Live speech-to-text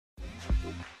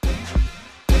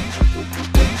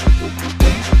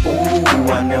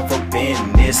Ooh, I never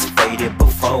been this faded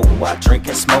before. I drink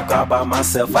and smoke all by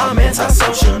myself, I'm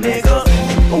antisocial, nigga.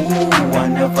 Ooh, I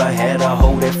never had a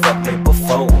hoe that fucked me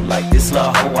before. Like this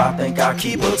little hoe, I think I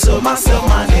keep her to myself,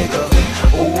 my nigga.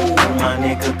 Ooh, my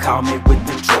nigga call me with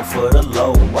the drill for the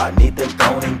low. I need to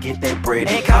go and get that bread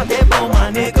and call that bow,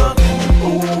 my nigga.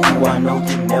 Ooh, I know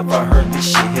you never heard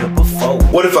this shit here before.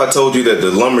 What if I told you that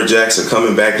the Lumberjacks are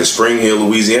coming back to Spring Hill,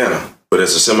 Louisiana, but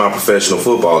as a semi-professional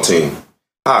football team?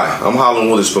 Hi, I'm Holland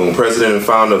Witherspoon, president and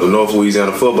founder of the North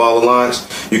Louisiana Football Alliance.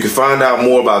 You can find out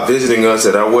more about visiting us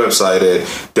at our website at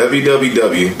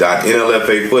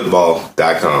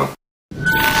www.nlfafootball.com.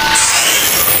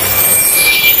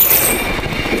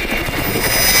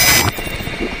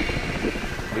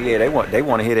 Yeah, they want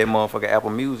to hear that motherfucking Apple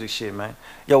Music shit, man.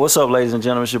 Yo, what's up, ladies and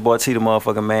gentlemen? It's your boy T, the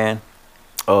motherfucking man.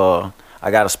 I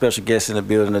got a special guest in the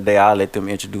building today. I'll let them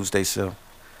introduce themselves.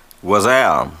 What's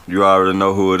up? You already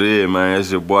know who it is, man. It's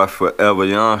your boy FaEffa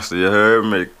Youngsta. You heard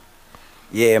me?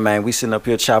 Yeah, man. We sitting up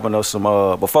here chopping up some.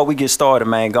 Before we get started,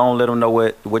 man, go and let them know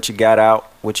what you got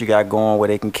out, what you got going, where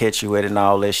they can catch you at, and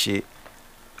all that shit.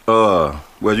 Well,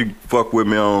 you fuck with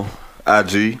me on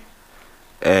IG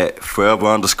at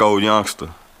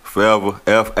FaEffa_Youngsta.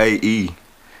 FaEffa,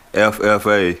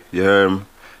 FaEffa. You heard me?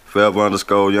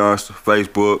 FaEffa_Youngsta.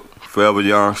 Facebook, FaEffa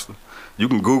Youngsta. You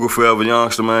can Google FaEffa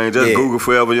Youngsta, man. Just Google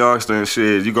FaEffa Youngsta and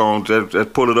shit. You gon'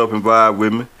 just pull it up and vibe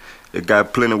with me. It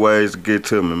got plenty ways to get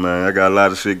to me, man. I got a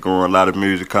lot of shit going, a lot of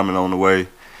music coming on the way.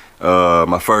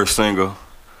 My first single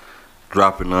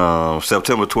dropping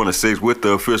September 26th with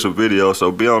the official video,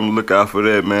 so be on the lookout for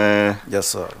that, man. Yes,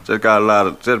 sir.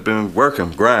 Just been working,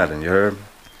 grinding, you heard me?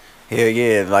 Hell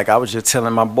yeah, like I was just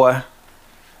telling my boy,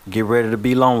 get ready to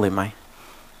be lonely, man.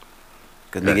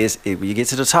 Cause nigga, when you get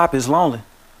to the top, it's lonely.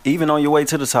 Even on your way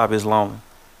to the top, it's lonely.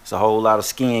 It's a whole lot of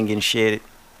skin getting shedded.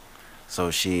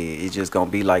 So shit, it's just gonna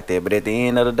be like that. But at the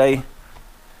end of the day,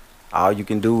 all you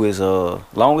can do is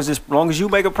long as you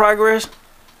make a progress,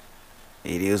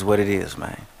 it is what it is,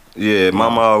 man. Yeah,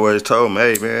 mama always told me,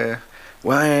 hey man,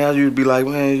 why ain't you be like,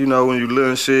 man, you know, when you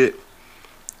little shit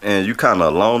and you kinda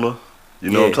a loner, you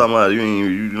know what I'm talking about?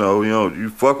 You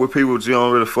fuck with people, but you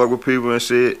don't really fuck with people and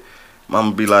shit.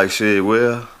 Mama be like, shit,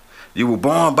 well, you were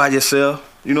born by yourself.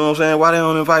 You know what I'm saying? Why they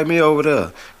don't invite me over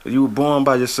there? You were born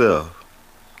by yourself.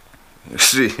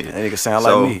 Shit. That nigga sound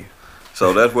like me.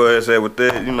 So that's where it's at with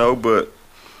that, you know, but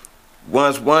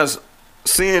once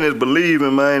seeing is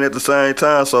believing, man, at the same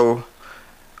time. So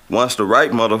once the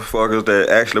right motherfuckers that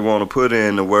actually want to put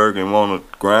in the work and want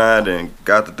to grind and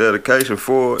got the dedication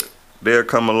for it, they'll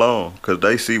come along because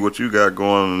they see what you got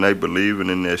going and they believing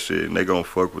in that shit and they gonna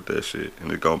fuck with that shit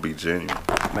and it's gonna be genuine.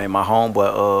 Man, my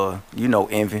homeboy, you know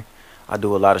Envy. I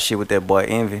do a lot of shit with that boy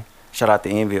Envy. Shout out to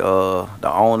Envy, the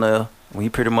owner. He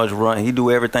pretty much he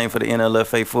do everything for the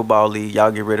NLFA Football League.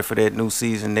 Y'all get ready for that new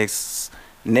season next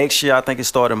year. I think it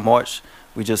started in March.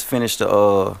 We just finished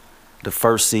the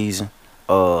first season.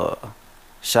 Shout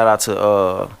out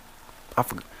to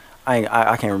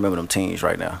I can't remember them teams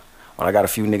right now. But I got a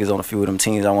few niggas on a few of them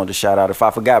teams I wanted to shout out. If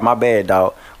I forgot, my bad,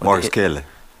 dog. Marcus Kelly.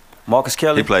 Marcus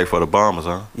Kelly? He played for the Bombers,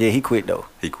 huh? Yeah, he quit, though.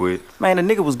 He quit? Man, the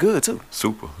nigga was good, too.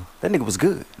 Super. That nigga was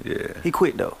good. Yeah. He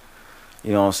quit, though.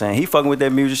 You know what I'm saying? He fucking with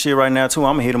that music shit right now, too.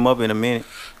 I'm gonna hit him up in a minute.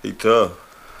 He tough.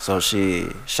 So,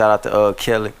 shit, shout out to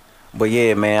Kelly. But,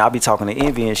 yeah, man, I be talking to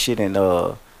Envy and shit, and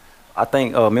I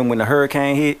think, remember when the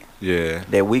hurricane hit? Yeah.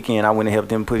 That weekend, I went and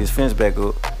helped him put his fence back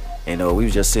up, and we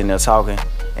was just sitting there talking,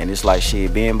 and it's like,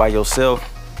 shit, being by yourself,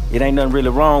 it ain't nothing really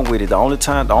wrong with it. The only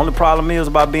problem is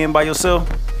about being by yourself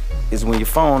is when your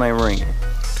phone ain't ringing.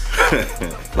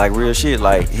 Like real shit.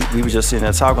 Like we was just sitting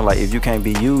there talking. Like if you can't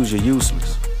be used, you're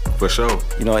useless. For sure.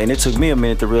 You know, and it took me a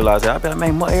minute to realize that. I be like,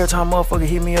 man, every time a motherfucker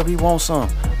hit me up, he wants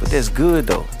something. But that's good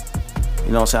though.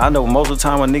 You know what I'm saying? I know most of the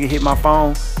time when a nigga hit my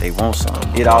phone, they want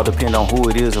something. It all depends on who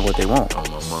it is and what they want.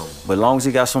 But as long as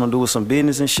he got something to do with some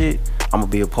business and shit, I'm gonna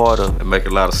be a part of it. It make a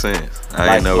lot of sense.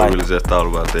 I ain't never really just thought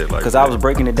about that. Like, cause I was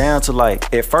breaking it down to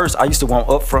like, at first I used to want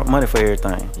upfront money for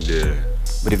everything. Yeah.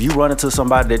 But if you run into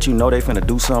somebody that you know they finna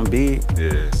do something big,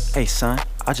 yeah. Hey son,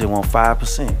 I just want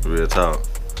 5%. Real talk.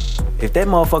 If that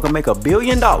motherfucker make $1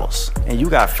 billion and you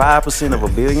got 5% of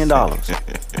 $1 billion,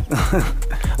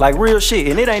 like real shit,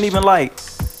 and it ain't even like,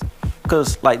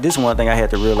 cause like this one thing I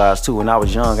had to realize too. When I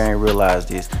was young, I ain't realized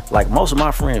this. Like most of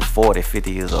my friends 40,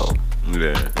 50 years old. Yeah. You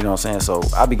know what I'm saying? So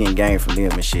I be getting game from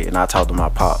them and shit, and I talk to my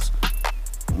pops.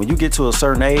 When you get to a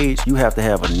certain age, you have to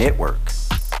have a network.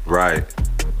 Right.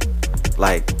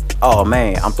 Like oh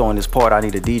man, I'm throwing this part, I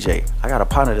need a DJ. I got a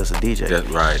partner that's a DJ. That's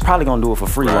right. Probably gonna do it for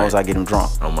free as long as I get him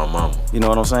drunk. On my mama. You know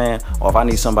what I'm saying? Or if I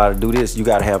need somebody to do this, you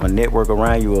gotta have a network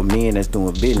around you of men that's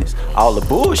doing business. All the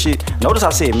bullshit, notice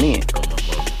I said men.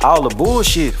 All the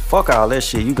bullshit, fuck all that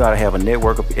shit. You gotta have a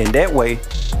network, and that way,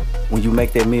 when you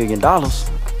make that $1 million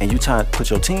and you try to put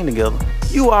your team together,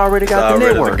 you already got the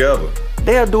network. Together.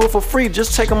 They'll do it for free.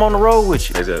 Just take them on the road with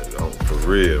you. For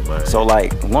real, man. So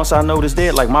like, once I noticed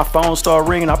that, like my phone started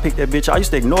ringing, I picked that bitch. I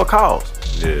used to ignore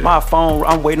calls. Yeah. My phone,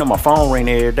 I'm waiting on my phone ring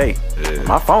every day. Yeah.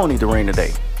 My phone need to ring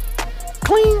today.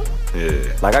 Clean.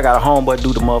 Yeah. Like I got a homeboy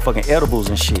do the motherfucking edibles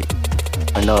and shit.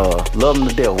 And love him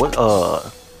to death. What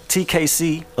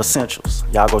TKC Essentials.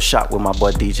 Y'all go shop with my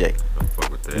boy DJ. Don't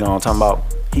fuck with that. You know what I'm talking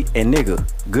about? And nigga,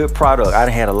 good product. I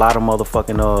done had a lot of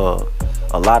motherfucking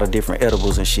a lot of different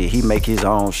edibles and shit. He make his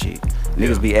own shit.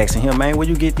 Niggas be asking him, man, where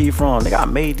you get these from? Nigga, I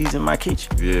made these in my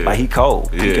kitchen. Yeah. Like he cold.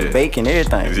 Yeah. He can bake and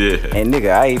everything. Yeah. And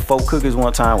nigga, I ate 4 cookies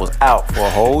one time, was out for a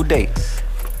whole day.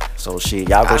 So shit,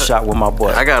 y'all go shop with my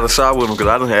boy. I got to shop with him because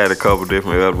I done had a couple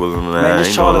different edibles and Man,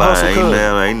 this Charlie Hustle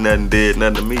ain't nothing did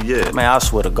nothing to me yet. Man, I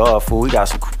swear to God, fool, he got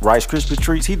some Rice Krispie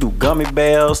treats. He do gummy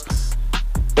bears.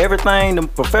 Everything the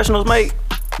professionals make,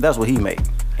 that's what he make.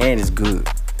 And it's good.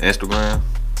 Instagram?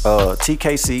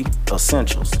 TKC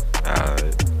Essentials.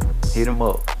 Alright. Hit him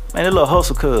up. Man, that little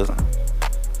hustle cousin.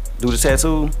 Do the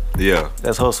tattoo? Yeah.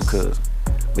 That's hustle cousin.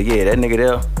 But yeah, that nigga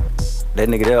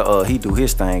there, he do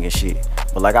his thing and shit.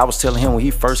 But like I was telling him when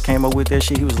he first came up with that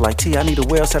shit, he was like, T, I need a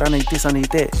website, I need this, I need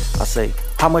that. I say,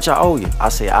 how much I owe you? I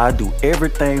say, I do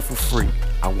everything for free.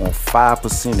 I want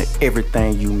 5% of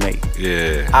everything you make.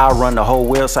 Yeah. I run the whole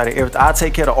website and everything. I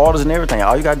take care of the orders and everything.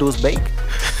 All you gotta do is bake.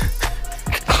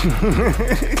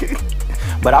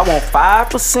 But I want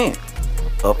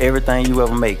 5% of everything you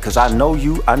ever make. Cause I know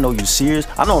you serious.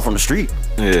 I know him from the street.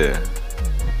 Yeah.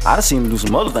 I done seen him do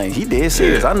some other things. He dead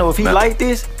serious. Yeah. I know if he like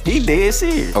this, he dead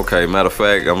serious. Okay, matter of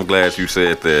fact, I'm glad you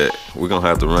said that. We're gonna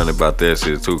have to run about that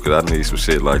shit too, cause I need some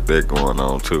shit like that going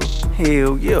on too.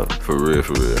 Hell yeah. For real,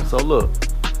 for real. So look,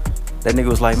 that nigga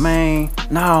was like, man,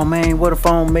 nah, man, what if I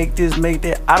don't make this, make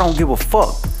that? I don't give a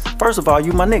fuck. First of all,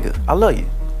 you my nigga. I love you.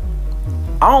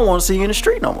 I don't want to see you in the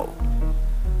street no more.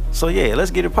 So yeah, let's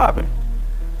get it popping.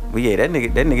 But yeah, that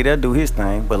nigga that do his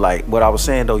thing. But like what I was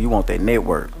saying though, you want that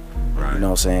network. Right. You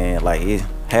know what I'm saying? Like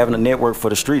having a network for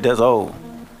the street, that's old.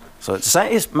 So it's the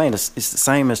same. It's the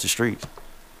same as the streets.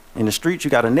 In the streets, you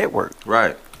got a network.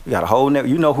 Right. You got a whole network.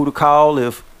 You know who to call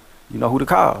if you know who to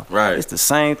call. Right. It's the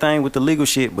same thing with the legal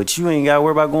shit, but you ain't got to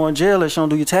worry about going to jail unless you don't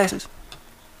do your taxes.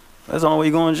 That's the only way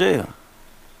you go in jail.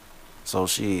 So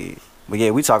shit. But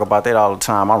yeah, we talk about that all the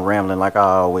time. I'm rambling like I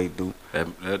always do.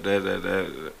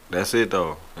 That's it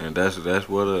though, and that's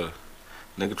what a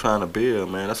nigga trying to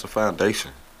build, man. That's a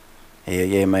foundation. Hell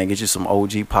yeah, man. Get you some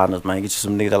OG partners, man. Get you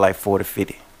some niggas that like 40,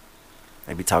 50.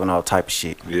 They be talking all type of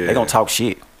shit. Yeah. They gonna talk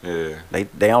shit. Yeah. They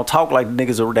don't talk like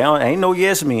niggas around. Ain't no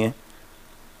yes men.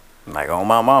 Like on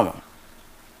my mama.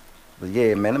 But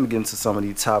yeah, man, let me get into some of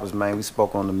these topics, man. We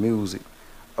spoke on the music.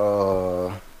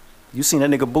 You seen that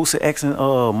nigga Boosie asking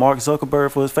Mark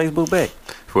Zuckerberg for his Facebook back?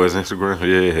 For his Instagram,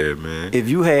 yeah, man. If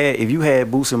you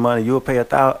had Boosie money, you'll pay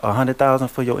 $100,000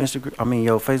 for your Instagram. I mean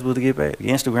your Facebook to get back.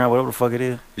 Your Instagram, whatever the fuck it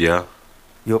is. Yeah.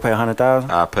 You'll pay $100,000.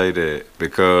 I pay that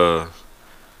because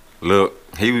look,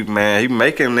 he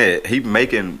making that. He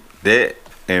making that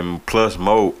and plus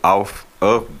more off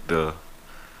of the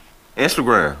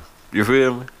Instagram. You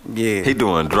feel me? Yeah. He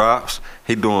doing drops.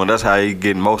 That's how he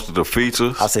getting most of the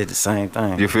features. I said the same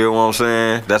thing. You feel what I'm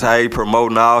saying? That's how he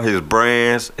promoting all his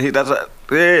brands. It's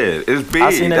big.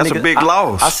 That's a big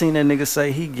loss. I seen that nigga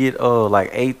say he get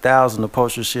like 8,000 to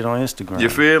post your shit on Instagram. You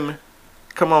feel me?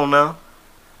 Come on now.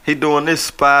 He doing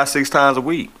this 5-6 times a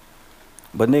week.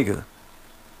 But nigga,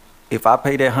 if I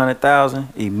pay that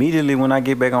 $100,000, immediately when I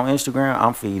get back on Instagram,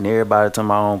 I'm feeding everybody to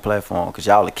my own platform because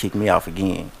y'all will kick me off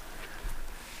again.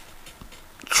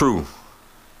 True.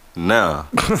 Now,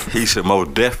 he should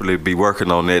most definitely be working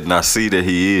on that, and I see that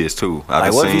he is too.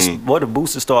 Like what if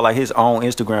Boosie start like his own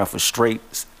Instagram for straight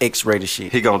X-rated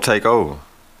shit? He gonna take over.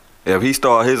 If he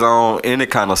start his own any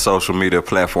kind of social media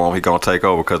platform, he gonna take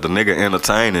over because the nigga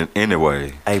entertaining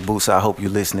anyway. Hey Boosie, I hope you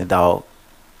listening, dog.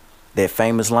 That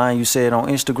famous line you said on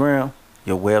Instagram,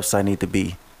 your website need to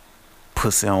be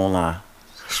pussy online.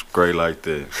 Straight like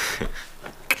that.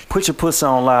 Put your pussy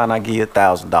online, I give you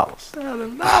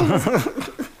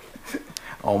 $1,000.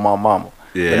 On my mama.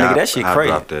 Yeah, but nigga, that shit crazy. I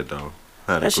dropped that though.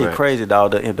 That shit crazy,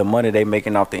 dog. The money they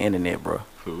making off the internet, bro.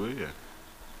 For real.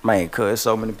 Man, cause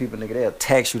so many people, nigga, they'll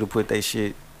tax you to put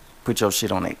your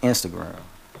shit on their Instagram.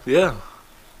 Yeah.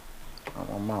 On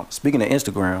my mama. Speaking of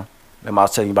Instagram, Remember I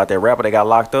was telling you about that rapper that got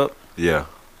locked up? Yeah.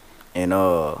 And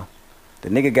the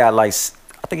nigga got like,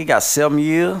 I think he got 7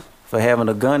 years for having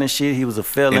a gun and shit. He was a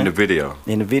felon. In the video.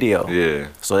 In the video. Yeah.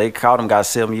 So they caught him, got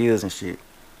 7 years and shit.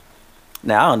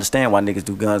 Now I understand why niggas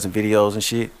do guns and videos and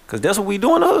shit, cause that's what we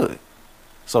do in the hood.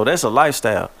 So that's a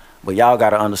lifestyle. But y'all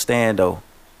gotta understand though,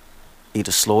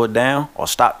 either slow it down or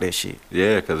stop that shit.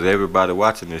 Yeah, cause everybody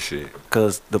watching this shit.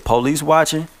 Cause the police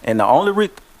watching, and the only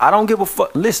I don't give a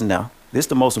fuck. Listen now, this is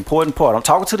the most important part. I'm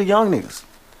talking to the young niggas.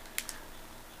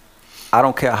 I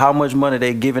don't care how much money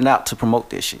they giving out to promote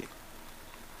this shit.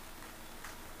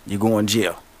 You go in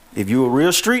jail. If you a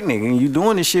real street nigga and you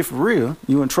doing this shit for real,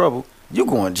 you in trouble. You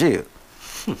going jail.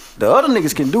 The other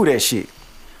niggas can do that shit.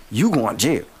 You going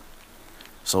jail.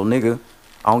 So nigga,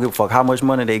 I don't give a fuck how much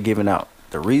money they giving out.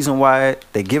 The reason why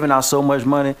they giving out so much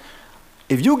money,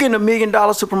 if you getting $1 million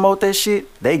to promote that shit,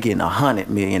 they getting $100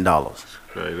 million.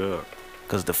 Straight up.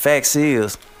 Cause the facts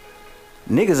is,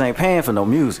 niggas ain't paying for no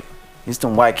music. It's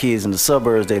them white kids in the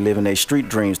suburbs, they living their street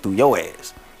dreams through your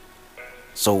ass.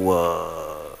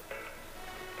 So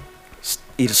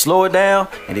either slow it down,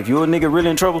 and if you a nigga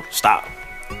really in trouble, stop.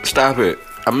 Stop it.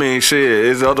 I mean, shit,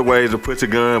 there's other ways to put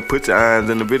your gun, put your irons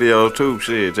in the video too.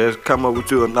 Shit, just come up with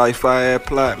you a nice fire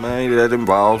plot, man, that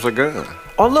involves a gun.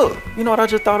 Oh look, you know what I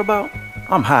just thought about?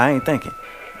 I'm high, I ain't thinking.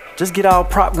 Just get our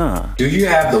prop gun. Do you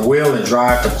have the will and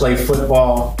drive to play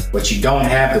football, but you don't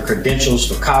have the credentials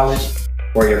for college,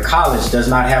 or your college does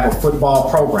not have a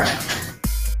football program?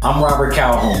 I'm Robert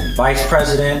Calhoun, Vice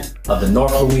President of the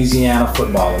North Louisiana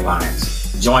Football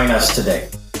Alliance. Join us today.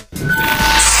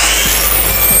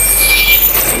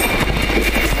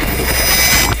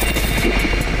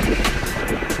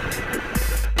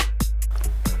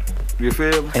 You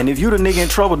feel me? And if you the nigga in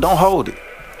trouble, don't hold it.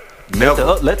 Never.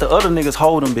 Let the other niggas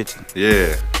hold them bitches.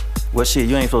 Yeah. Well, shit,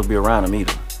 you ain't supposed to be around them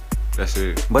either. That's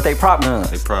it. But they prop guns.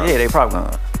 They prop. Yeah, they prop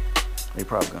guns. They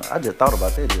prop guns. I just thought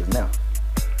about that just now.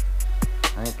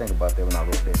 I didn't think about that when I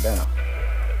wrote that down.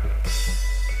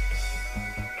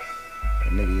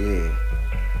 But nigga,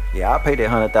 yeah. Yeah, I paid that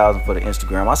 $100,000 for the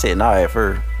Instagram. I said nah at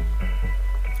first.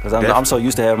 Cause I'm so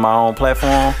used to having my own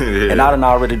platform, Yeah. and I done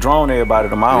already drawn everybody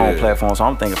to my own platform, so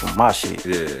I'm thinking for my shit.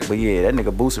 Yeah. But yeah, that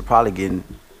nigga Booster probably getting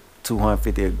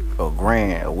 $250 a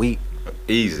grand a week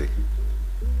Easy.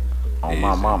 on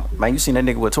my mama. Man, you seen that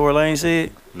nigga what Tory Lanez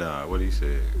said? Nah, what he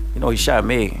said? You know he shot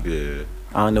Megan. Yeah.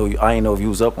 I ain't know if you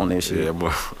was up on that shit. Yeah,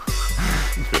 boy.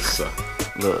 Good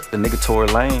stuff. Look, the nigga Tory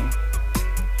Lanez,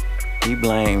 he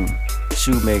blamed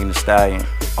Shoot Megan Thee Stallion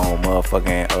on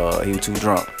motherfucking he was too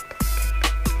drunk.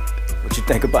 What you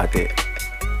think about that?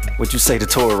 What you say to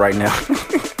Tory right now?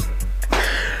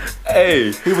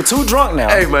 Hey. He was too drunk now.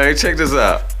 Hey, man, check this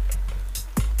out.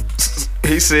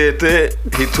 He said that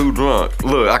he too drunk.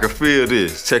 Look, I can feel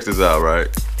this. Check this out, right?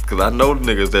 Cause I know the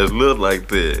niggas that look like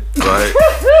that, right?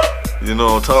 You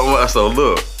know what I'm talking about? So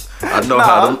look, I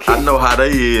know how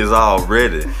they is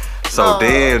already. So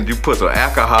then you put some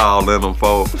alcohol in them,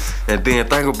 folks, and then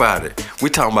think about it. We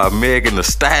talking about Megan Thee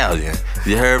Stallion.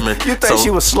 You heard me? You think she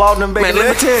was slaughtering them baby? Man,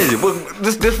 let me tell you.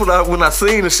 This when I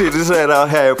seen the shit, this had I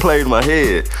had played in my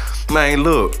head. Man,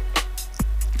 look,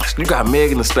 you got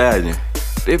Megan Thee Stallion.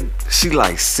 She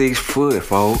like 6 foot,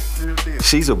 folks.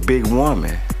 She's a big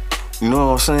woman. You know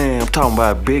what I'm saying? I'm talking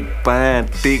about a big, fine,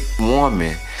 thick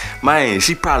woman. Man,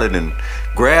 she probably done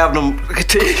grabbed them.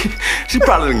 She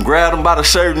probably done grabbed them by the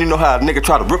shirt. You know how a nigga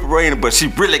try to rip her in, but she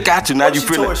really got you. Now you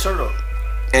feeling. Tore her shirt up.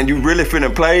 And you really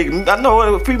finna play. I know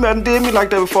a female did me like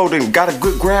that before. Then got a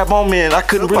good grab on me, and I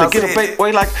couldn't really get a bait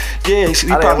way. Like, yeah, she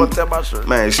probably.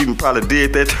 Man, she probably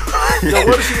did that. Yo,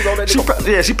 what if she was on that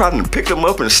nigga? She probably picked him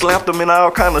up and slapped him and all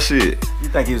kind of shit. You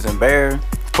think he was embarrassed?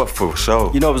 For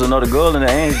sure. You know, it was another girl in there,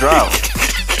 ain't driving.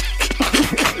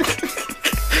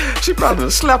 She probably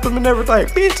slapped him and everything,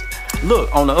 bitch.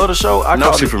 Look, on the other show, I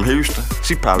know she from Houston.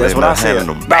 She probably that's what I said.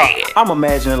 Them bad. I'm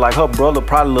imagining like her brother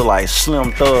probably look like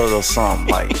Slim Thug or something.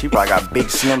 Like she probably got big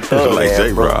Slim Thug like ass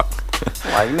J-Rock.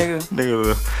 Like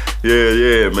nigga.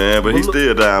 Yeah, man. But he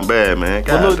still down bad, man.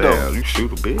 God damn, you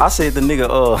shoot a bitch. I said the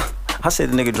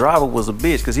nigga driver was a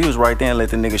bitch because he was right there and let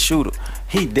the nigga shoot her.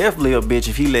 He definitely a bitch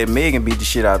if he let Megan beat the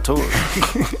shit out of Tory.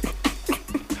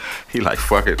 He like,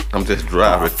 fuck it, I'm just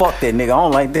driving. Fuck that nigga, I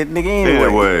don't like that nigga anyway.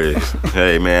 Anyways,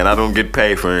 hey man, I don't get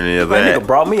paid for any of that. That nigga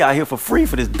brought me out here for free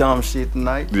for this dumb shit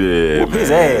tonight. Yeah, whoop man. his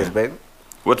ass, baby.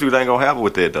 What you think gonna happen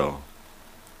with that though?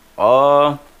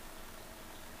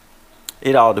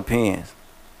 It all depends.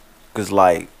 Cause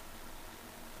like,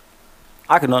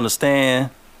 I can understand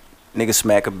nigga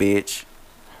smack a bitch,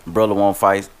 brother won't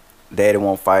fight, daddy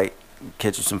won't fight,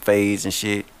 catch you some fades and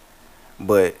shit.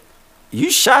 But you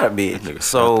shot a bitch,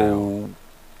 so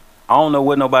I don't know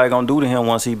what nobody gonna do to him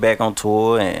once he back on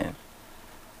tour and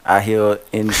out here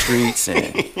in the streets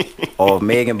and or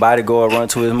Megan bodyguard run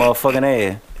to his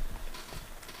motherfucking ass.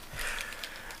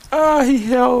 Oh, he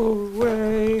held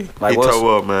way. Like, he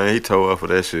tore up, man. He tore up for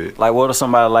that shit. Like, what if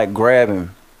somebody like grab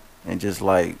him and just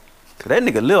like, cause that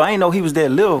nigga Lil, I ain't know he was that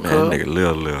Lil, Man, that nigga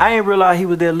Lil. I ain't realize he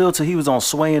was that Lil till he was on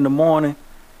Sway in the morning,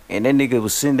 and that nigga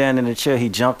was sitting down in the chair. He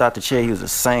jumped out the chair. He was the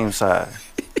same size.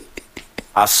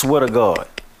 I swear to God,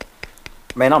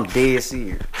 man, I'm dead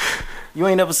serious. You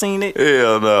ain't never seen it?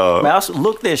 Hell no. Man,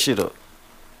 look that shit up.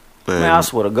 Man, I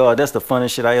swear to God, that's the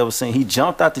funniest shit I ever seen. He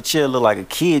jumped out the chair, looked like a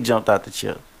kid jumped out the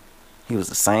chair. He was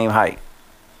the same height.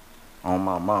 On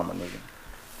my mama, nigga.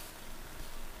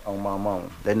 On my mama.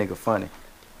 That nigga funny.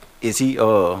 Is he,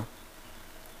 who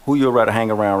you rather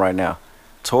hang around right now?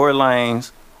 Tory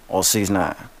Lanez or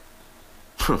 6ix9ine?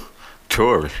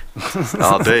 Tory.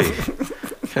 All day.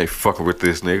 Can't fucking with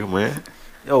this nigga, man.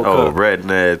 Yo,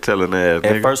 ratting ass, telling ass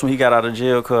nigga. At first when he got out of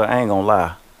jail, cuz, I ain't gonna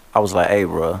lie. I was like, hey,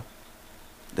 bro.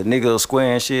 The nigga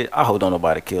square and shit, I hope don't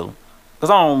nobody kill him. Cause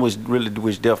I don't really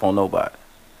wish death on nobody.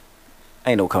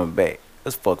 Ain't no coming back.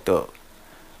 That's fucked up.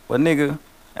 But nigga,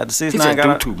 after 6ix9ine got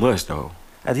out, too much though.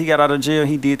 After he got out of jail,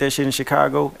 he did that shit in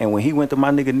Chicago. And when he went to my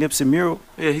nigga Nipsey mural,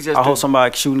 yeah, he just I hope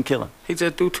somebody shoot and kill him. He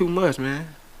just do too much, man.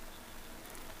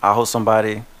 I hope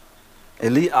somebody,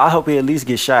 at least, I hope he at least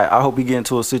get shot. I hope he get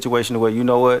into a situation where, you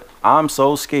know what, I'm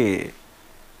so scared.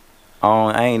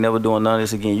 I ain't never doing none of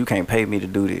this again. You can't pay me to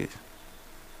do this.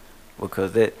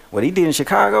 Because that, what he did in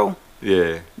Chicago,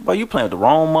 yeah. Boy, you playing with the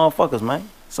wrong motherfuckers, man.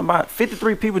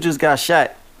 53 people just got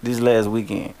shot this last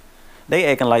weekend. They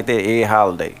acting like that every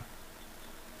holiday.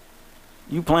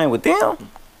 You playing with them?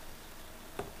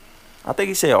 I think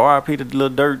he said R.I.P. to the Lil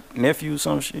Durk nephew,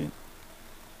 some shit.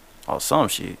 Or some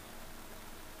shit.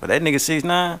 But that nigga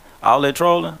 6ix9ine, all that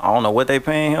trolling, I don't know what they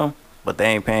paying him, but they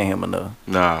ain't paying him enough.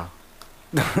 Nah.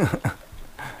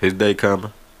 His day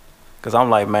coming. Cause I'm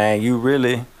like, man, you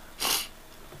really,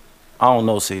 I don't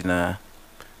know 6ix9ine.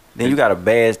 Then you got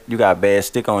a bad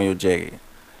stick on your jacket.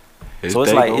 So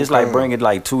it's like bringing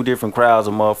like two different crowds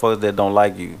of motherfuckers that don't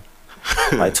like you.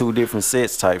 Like two different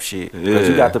sets type shit. Yeah. Cause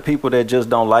you got the people that just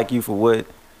don't like you for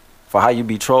how you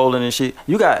be trolling and shit.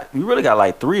 You really got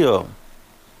like 3 of them.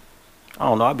 I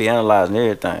don't know, I be analyzing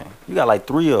everything. You got like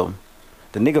 3 of them.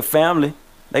 The nigga family,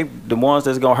 they the ones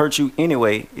that's gonna hurt you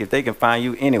anyway if they can find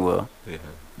you anywhere. Yeah.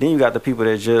 Then you got the people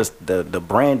that just the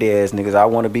brandy ass niggas. I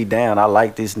want to be down. I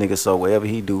like this nigga, so whatever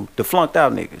he do, the flunked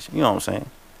out niggas. You know what I'm saying?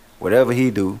 Whatever he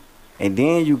do. And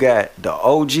then you got the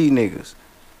OG niggas.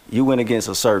 You went against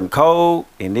a certain code,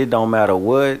 and it don't matter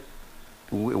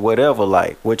whatever.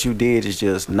 Like what you did is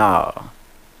just nah.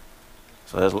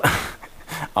 So that's like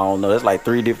I don't know. That's like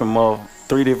 3 different lanes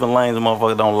of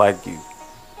motherfuckers don't like you.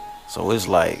 So it's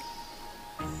like,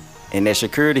 and that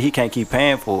security, he can't keep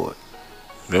paying for it.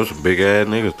 Those some big ass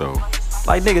niggas though.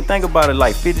 Like nigga, think about it.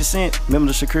 Like 50 Cent, remember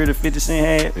the security 50 Cent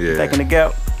had back in the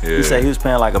Gap? Yeah. He said he was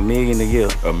paying like $1 million a year.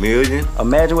 $1 million?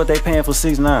 Imagine what they paying for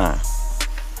 6ix9ine.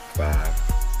 5.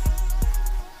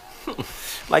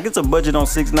 Like it's a budget on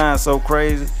 6ix9ine so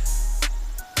crazy.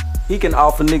 He can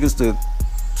offer niggas to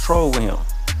troll with him.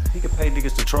 He can pay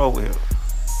niggas to troll with him.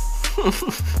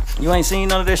 You ain't seen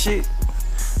none of that shit?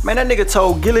 Man, that nigga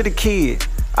told Gilly the Kid,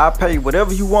 I'll pay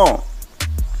whatever you want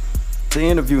to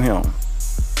interview him.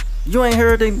 You ain't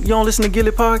heard you don't listen to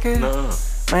Gilly podcast? No.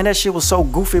 Man, that shit was so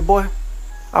goofy, boy.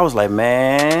 I was like,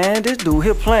 man, this dude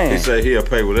here playing. He said he'll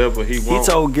pay whatever he wants.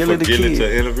 He told Gilly the Kid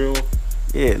to interview him?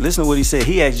 Yeah, listen to what he said.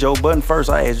 He asked Joe Budden first.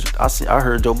 I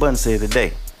heard Joe Budden say it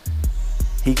today.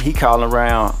 He calling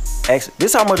around.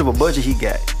 This how much of a budget he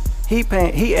got.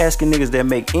 He asking niggas that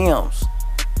make M's.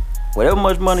 Whatever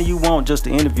much money you want just to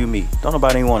interview me. Don't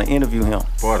nobody even want to interview him.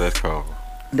 Boy, that's cold.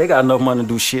 They got enough money to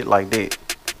do shit like that.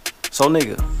 So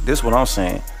nigga, this what I'm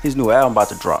saying. His new album about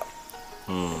to drop.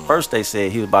 First they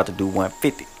said he was about to do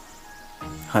 150.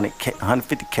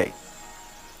 150K.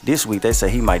 This week they say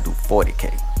he might do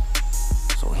 40K.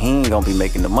 So he ain't gonna be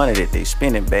making the money that they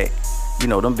spending back. You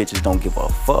know, them bitches don't give a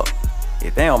fuck.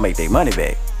 If they don't make their money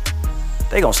back,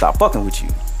 they gonna stop fucking with you.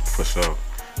 For sure.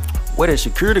 Where that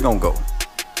security gonna go?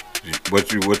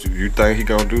 What you think he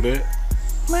gonna do that?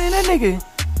 Man, that nigga,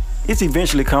 it's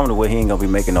eventually coming to where he ain't gonna be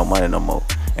making no money no more.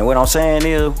 And what I'm saying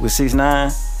is, with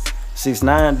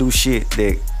 6ix9ine do shit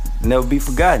that never be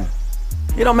forgotten.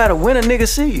 It don't matter when a nigga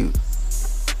see you.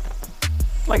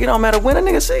 Like, it don't matter when a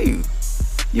nigga see you.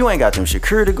 You ain't got them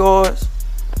security guards.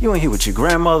 You ain't here with your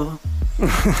grandmother.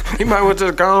 He might well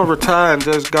just go on retire and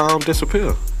just go on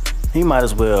disappear. He might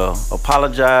as well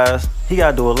apologize. He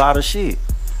gotta do a lot of shit.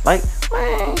 Like,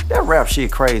 man, that rap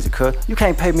shit crazy, cuz. You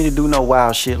can't pay me to do no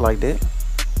wild shit like that.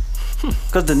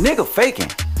 Cause the nigga faking.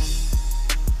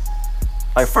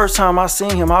 Like first time I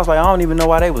seen him, I was like, I don't even know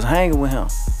why they was hanging with him.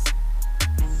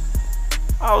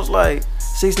 I was like,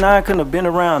 6ix9ine couldn't have been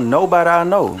around nobody I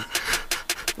know.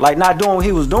 Like not doing what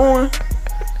he was doing.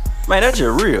 Man, that's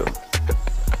just real.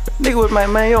 Nigga was like,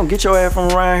 man, you don't get your ass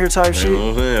from around here type shit. You know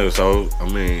what I'm saying? So, I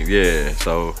mean, yeah,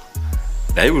 so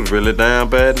they was really down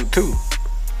bad too.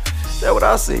 That's what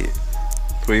I said.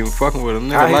 For even fucking with a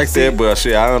nigga like that, but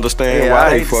shit, I understand why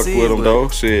they fuck with him though.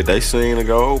 Shit, they seen the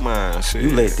gold mine. Shit.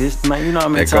 You let this, man, you know how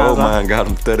many that times gold mine got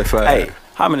him 35. Hey,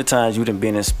 how many times you done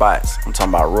been in spots? I'm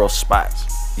talking about rough spots.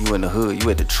 You in the hood, you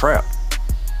at the trap.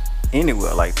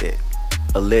 Anywhere like that,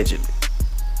 allegedly.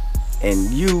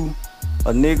 And you,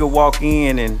 a nigga walk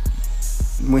in and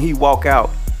when he walk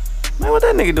out, man, what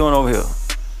that nigga doing over here?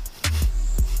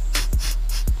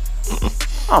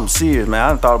 I'm serious, man. I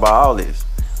done thought about all this.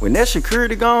 When that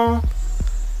security gone,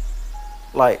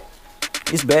 like,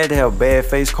 it's bad to have a bad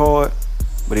face card,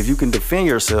 but if you can defend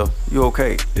yourself, you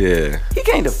okay. Yeah. He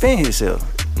can't defend himself.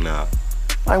 Nah.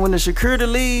 Like when the security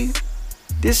leave,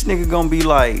 this nigga gonna be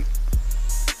like,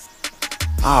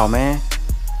 oh man.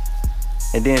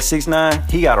 And then 6ix9ine,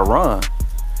 he gotta run.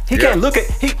 He can't look at,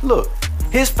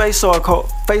 his face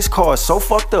card so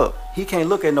fucked up, he can't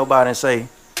look at nobody and say,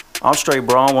 I'm straight,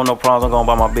 bro, I don't want no problems, I'm going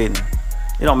about my business.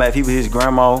 It don't matter if he was his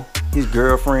grandma, his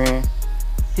girlfriend.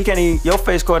 He can't even, your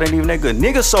face card ain't even that good.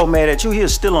 Nigga so mad at you, he'll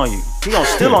steal on you. He gonna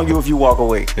steal on you if you walk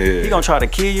away. Yeah. He gonna try to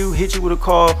kill you, hit you with a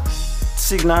car,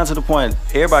 6ix9ine to the point,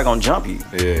 everybody gonna jump you.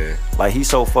 Yeah. Like he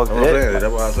so fucked up. That's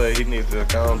why I say he needs to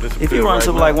go and disappear. If he runs right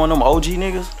up now. like one of them OG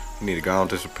niggas, He need to go and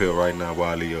disappear right now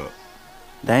while he up.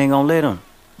 they ain't gonna let him.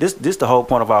 This the whole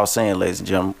point of what I was saying, ladies and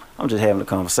gentlemen. I'm just having a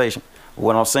conversation.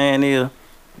 What I'm saying is,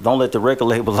 don't let the record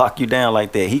label lock you down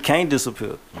like that. He can't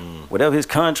disappear. Whatever his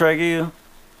contract is,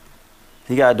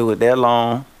 he gotta do it that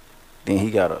long, then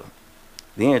he gotta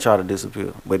try to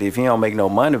disappear. But if he don't make no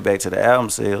money back to the album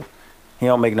sale, he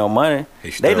don't make no money.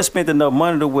 They done spent enough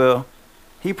money to where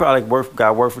he probably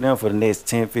got work for them for the next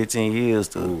 10, 15 years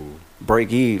to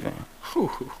break even.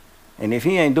 And if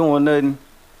he ain't doing nothing,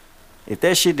 if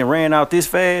that shit done ran out this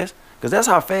fast, cause that's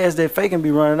how fast that faking be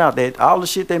running out. That all the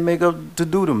shit they make up to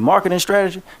do the marketing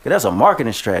strategy, cause that's a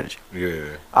marketing strategy.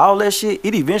 Yeah. All that shit,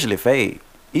 it eventually fade.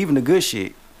 Even the good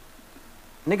shit.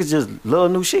 Niggas just love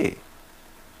new shit.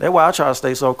 That's why I try to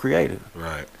stay so creative.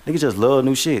 Right. Niggas just love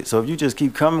new shit. So if you just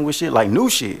keep coming with shit like new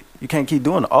shit, you can't keep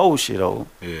doing the old shit old.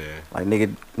 Yeah. Like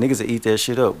niggas will eat that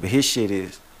shit up. But his shit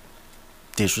is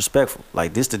disrespectful.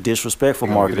 Like this the disrespectful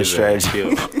marketing strategy.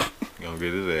 You gonna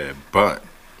get his ass bunt.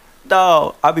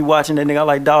 Dog, I be watching that nigga. I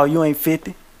like, dog, you ain't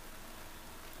 50.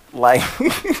 Like,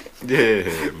 Yeah,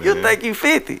 man. you think you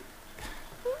 50.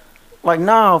 Like,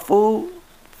 nah, fool.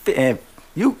 And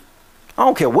you, I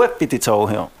don't care what 50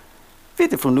 told him.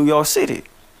 50 from New York City.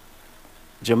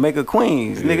 Jamaica,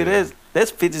 Queens. Yeah. Nigga, that's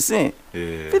 50 Cent.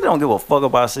 Yeah. 50 don't give a fuck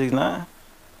about 6ix9ine.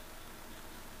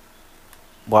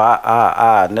 Boy,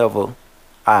 I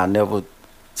never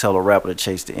tell a rapper to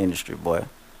chase the industry, boy.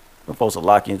 We're supposed to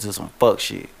lock you into some fuck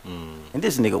shit. And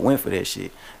this nigga went for that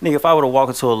shit. Nigga, if I would've walked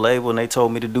into a label and they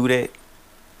told me to do that,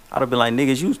 I'd have been like,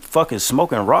 niggas, you fucking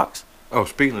smoking rocks? Oh,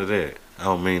 speaking of that, I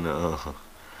don't mean to,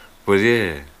 but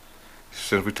yeah,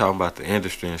 since we talking about the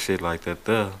industry and shit like that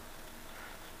there,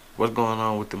 what's going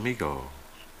on with the Migos?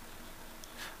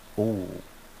 Ooh,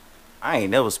 I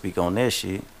ain't never speak on that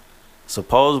shit.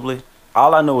 Supposedly,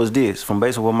 all I know is this, from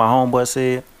basically what my homeboy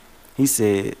said, he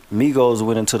said Migos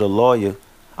went into the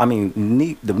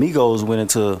Migos went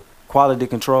into quality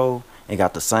control and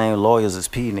got the same lawyers as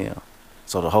P now.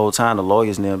 So the whole time the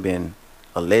lawyers now been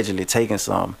allegedly taking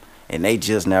something and they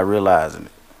just now realizing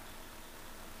it.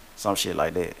 Some shit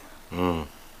like that. I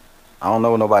don't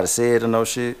know what nobody said or no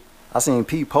shit. I seen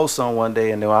P post something one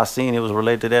day and then when I seen it was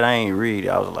related to that, I ain't read it.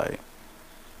 I was like,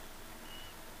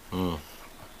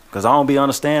 cause I don't be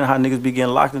understanding how niggas be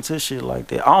getting locked into shit like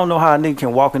that. I don't know how a nigga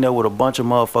can walk in there with a bunch of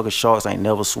motherfucking sharks ain't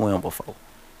never swim before.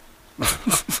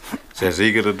 Just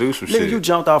eager to do some Nigga, shit. you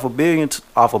jumped off a building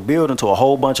to a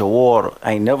whole bunch of water.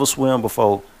 Ain't never swim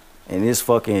before, and this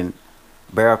fucking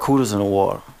barracudas in the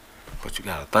water. But you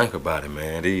gotta think about it,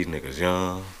 man. These niggas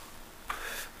young.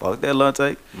 Fuck that,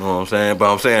 Lunte. You know what I'm saying?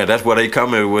 But I'm saying that's where they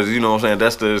coming with, you know what I'm saying?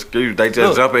 That's the excuse. They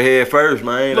just jump ahead first,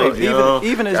 man. Look, they young,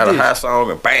 even as got a this. high song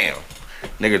and bam.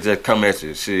 Niggas just come at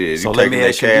you. Shit. So You let taking me that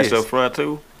ask you cash this. up front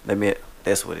too?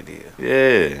 That's what it is.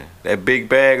 Yeah. That big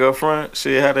bag up front.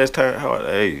 Shit, how that's turned out.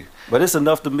 Hey. But it's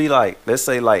enough to be like, let's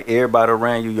say like everybody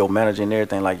around you, your manager and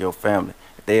everything, like your family.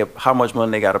 How much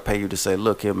money they gotta pay you to say,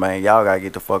 look here, man, y'all gotta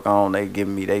get the fuck on. They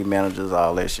giving me they managers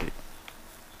all that shit.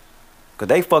 Cause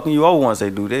they fucking you over once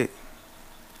they do that.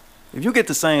 If you get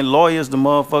the same lawyers, the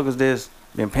motherfuckers that's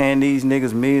been paying these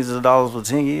niggas millions of dollars for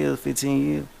 10 years, 15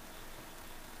 years.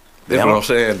 That's what I'm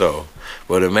saying, though.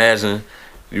 But imagine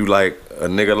you like a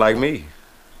nigga like me.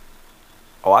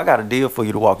 Oh, I got a deal for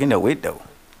you to walk in there with, though.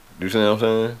 You see what I'm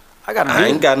saying? I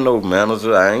ain't got no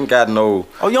manager. I ain't got no.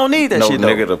 Oh, you don't need that shit, though.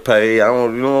 No nigga to pay. I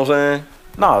don't. You know what I'm saying?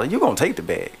 No, you gonna take the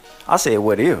bag. I said,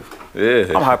 what if?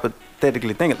 Yeah. I'm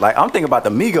hypothetically thinking. Like, I'm thinking about the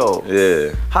Migos.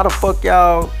 Yeah. How the fuck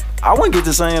y'all? I wouldn't get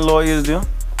the same lawyer as them.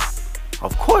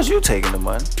 Of course you taking the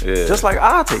money. Yeah. Just like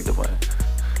I take the money.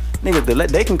 Nigga,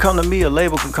 they can come to me, a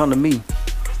label can come to me.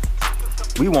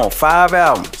 We want 5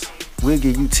 albums. We'll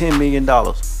give you $10 million.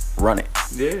 Run it.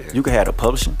 Yeah. You can have the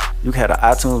publishing. You can have the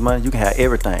iTunes money. You can have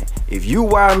everything. If you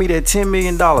wire me that $10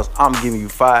 million, I'm giving you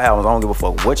 5 albums. I don't give a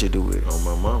fuck what you do with it. On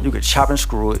my mama. You can chop and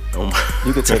screw it.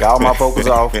 You can take all my vocals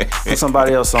off, put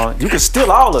somebody else on it. You can steal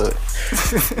all of it.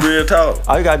 Real talk.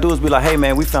 All you gotta do is be like, hey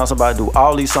man, we found somebody to do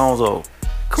all these songs of.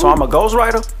 Cool. So I'm a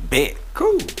ghostwriter? Bet.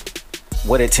 Cool.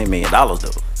 What that $10 million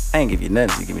though? I ain't give you nothing,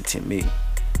 so you give me 10 million.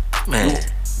 Man.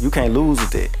 You can't lose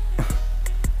with that.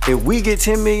 If we get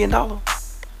 $10 million,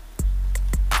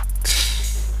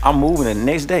 I'm moving the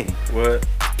next day. What?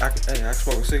 I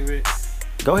smoke a cigarette?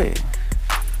 Go ahead.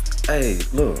 Hey,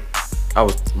 look.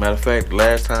 Matter of fact,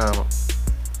 last time,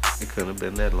 it couldn't have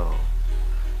been that long.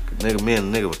 Me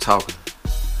and the nigga was talking.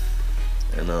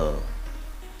 And,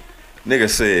 nigga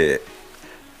said,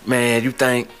 man, you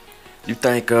think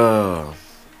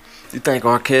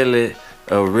R. Kelly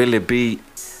really beat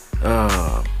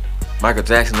Michael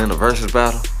Jackson in the versus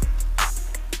battle?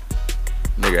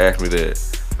 Nigga asked me that.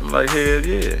 I'm like, hell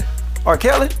yeah. R.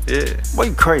 Kelly? Yeah. Boy,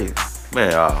 you crazy.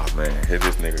 Man, here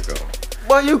this nigga go.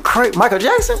 Boy, you crazy. Michael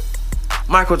Jackson?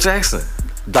 Michael Jackson.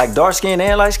 Like dark skin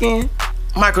and light skin?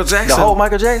 Michael Jackson. The whole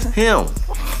Michael Jackson? Him.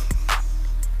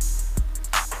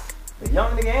 The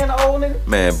young nigga and the old nigga?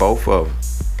 Man, both of them.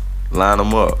 Line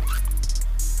them up.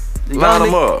 Line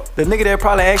them up. The nigga that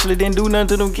probably actually didn't do nothing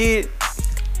to them kids?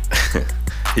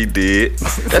 He did.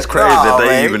 That's crazy that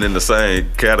they even in the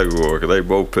same category because they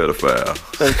both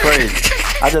pedophiles. That's crazy.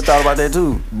 I just thought about that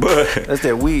too. But that's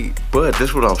that weed. But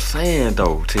that's what I'm saying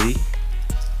though, T.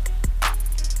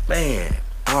 Man,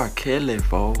 R. Kelly,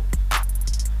 folks.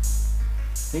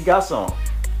 He got some.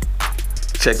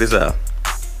 Check this out.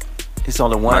 It's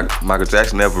only one. Michael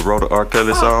Jackson never wrote an R.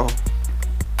 Kelly song?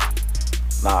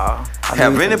 Nah.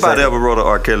 Have anybody ever wrote an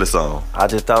R. Kelly song? I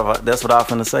just thought about, that's what I was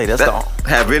finna say.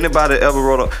 Have anybody ever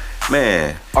wrote a...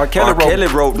 Man, R. Kelly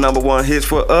wrote #1 hits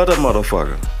for other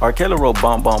motherfuckers. R. Kelly wrote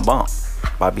Bump Bump Bump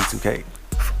by B2K.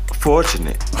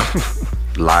 Fortunate.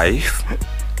 Life.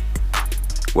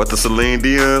 What the Celine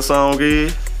Dion song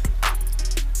is?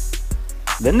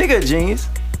 The nigga a genius.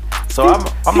 So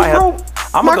I might have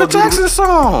Michael Jackson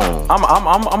song. I'm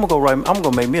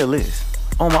gonna make me a list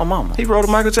on my mama. He wrote a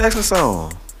Michael Jackson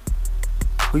song.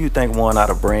 Who you think won out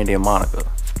of Brandy and Monica?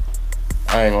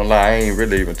 I ain't gonna lie, I ain't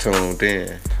really even tuned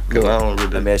in. Cause I don't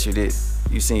really. Let me ask you this: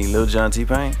 you seen Lil Jon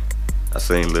T-Pain? I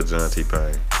seen Lil Jon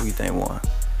T-Pain. Who you think won?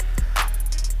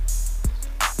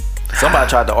 Somebody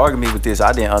tried to argue me with this.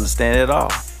 I didn't understand it at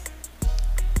all.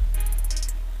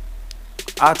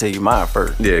 I'll tell you mine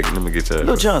first. Yeah, let me get to that.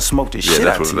 Lil Jon smoked the shit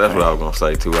out of T-Pain. That's what I was gonna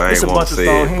say too. I ain't want to say it. It's a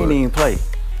bunch of songs he ain't even play.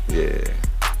 Yeah.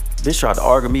 Bitch tried to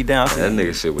argue me down. That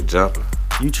nigga shit was jumping.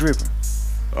 You tripping?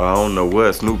 I don't know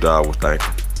what Snoop Dogg was thinking.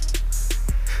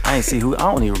 I ain't see who.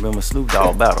 I don't even remember Snoop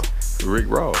Dogg battle. Rick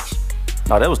Ross.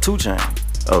 No, that was 2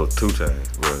 Chainz. Oh, 2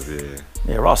 Chainz was, yeah.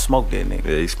 Yeah, Ross smoked that nigga.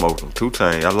 Yeah, he smoked him. 2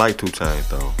 Chainz. I like 2 Chainz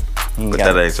though. But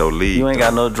that ain't so lead. You ain't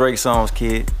got no Drake songs,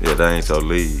 kid. Yeah, that ain't so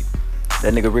lead.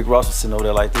 That nigga Rick Ross was sitting over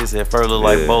there like this. At first looked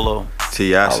like Bolo.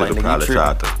 T.I. should have probably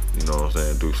tried to, you know what I'm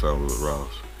saying, do something with Ross.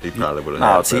 He probably would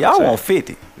have had T.I. want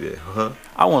 50. Yeah, huh?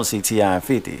 I want to see T.I. in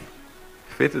 50.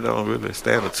 50 don't really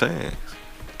stand a chance.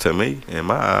 To me, in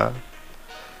my eye.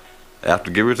 After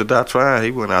Get Rich or Die Trying,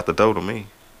 he went out the door to me.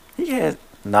 He had...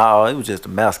 No, it was just a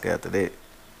mask after that.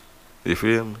 You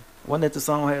feel me? Wasn't that the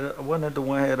song had... Wasn't that the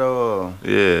one had...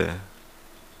 Yeah.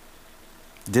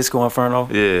 Disco Inferno?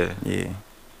 Yeah. Yeah.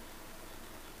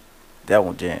 That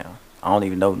one jam. I don't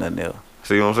even know nothing else.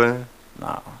 See what I'm saying?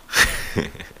 Nah.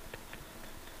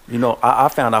 You know, I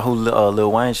found out who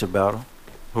Lil Wayne should battle.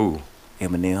 Who?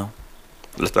 Eminem.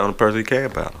 That's the only person he can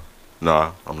battle.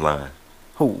 Nah, I'm lying.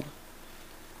 Who?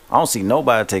 I don't see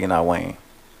nobody taking out Wayne.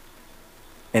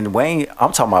 And Wayne,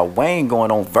 I'm talking about Wayne going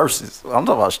on verses. I'm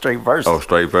talking about straight verses. Oh,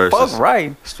 straight verses? Fuck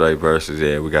right. Straight verses,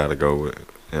 yeah, we gotta go with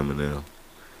Eminem.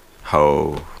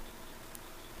 Hov.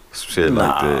 Shit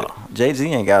like that. Jay-Z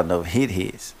ain't got enough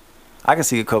hits. I can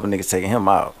see a couple niggas taking him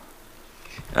out.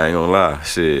 I ain't gonna lie,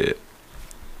 shit.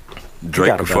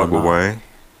 Drake can fuck with Wayne.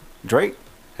 Drake?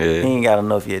 Yeah. He ain't got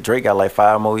enough yet. Drake got like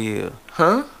 5 more years.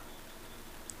 Huh?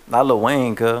 Not Lil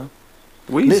Wayne, cuz.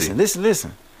 Weezy.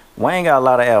 Listen. Wayne got a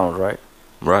lot of albums, right?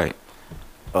 Right.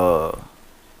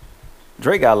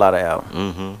 Drake got a lot of albums.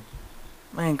 Mm-hmm.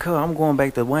 Man, cuz, I'm going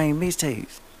back to Wayne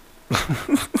mixtapes.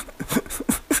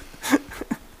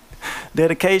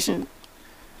 Dedication.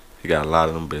 He got a lot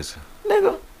of them bitches.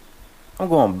 Nigga, I'm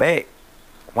going back.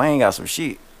 Wayne got some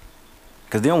shit.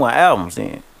 Cause they don't want albums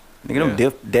then. Nigga,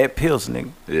 them dead pills,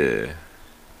 nigga. Yeah.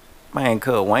 Man,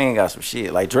 cuz, Wayne got some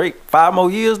shit. Like Drake, 5 more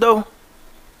years though?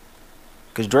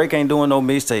 Cause Drake ain't doing no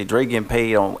mixtape. Drake getting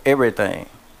paid on everything.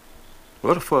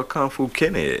 What the fuck Kung Fu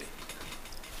Kenny at?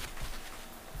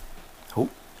 Who?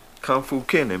 Kung Fu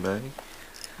Kenny, man.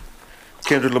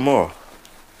 Kendrick Lamar.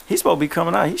 He supposed to be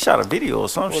coming out. He shot a video or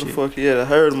some What shit. the fuck? Yeah, I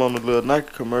heard him on the little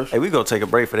Nike commercial. Hey, we gonna take a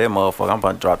break for that motherfucker. I'm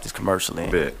about to drop this commercial in.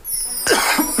 Bet.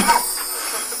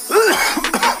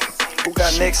 Who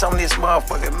got next on this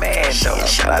motherfucking man show?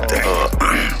 Shout out to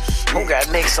who got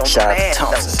next on Shout the out to man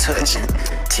Thompson Touch.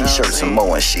 T-shirts and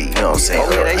more and shit, you know what I'm saying?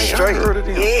 Oh, yeah, they straight.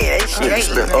 Yeah, they straight.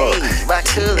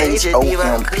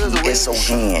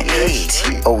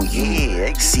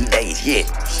 H-O-M-P-S-O-N-T-O-U-C-H, yeah.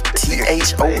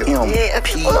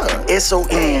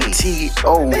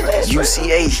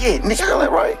 T-H-O-M-P-S-O-N-T-O-U-C-H, yeah. Nigga, spell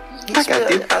that right? I got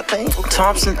this. I think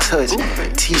Thompson Touch,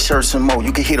 T-shirts and more.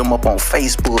 You can hit them up on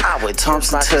Facebook.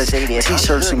 Thompson Touch,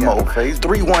 T-shirts and more.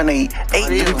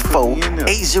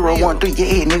 318-834-8013.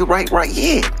 Yeah, nigga, right,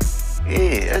 yeah.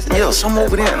 Yeah, some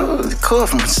over there, cut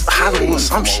from Hollywood,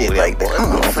 some shit like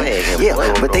that. Yeah,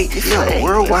 but they,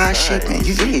 worldwide shipping.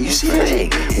 You see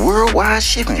that? Worldwide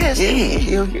shipping.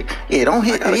 Yeah, don't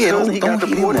hit, don't hit him no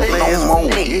more.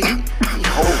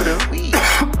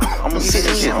 I'm gonna sit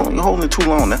this shit. You're holding it too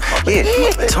long now. Yeah,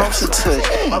 Thompson Touch,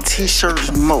 T-shirts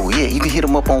and more. Yeah, you can hit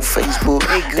them up on Facebook.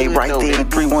 They right there in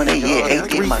 318. Yeah,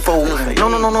 834. No.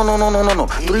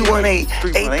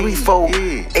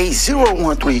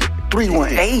 318-834-8013.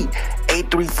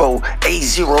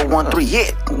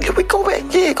 318-834-8013. Yeah, we go back.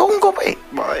 Yeah, go back.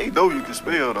 I ain't know you can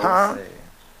spell though. Huh?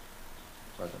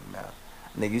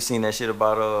 Nigga, you seen that shit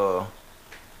about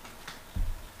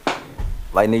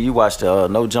like nigga, you watched the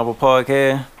No Jumper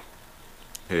podcast?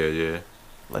 Hell yeah.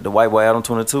 Like the white boy Adam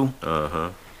 22?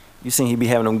 Uh-huh. You seen he be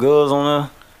having them girls on there?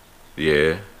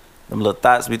 Yeah. Them little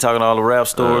thoughts be talking to all the rap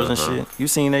stores and shit. You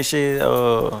seen that shit?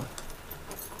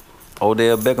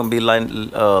 Odell Beckham be liking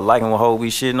when Ho be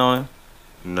shitting on him?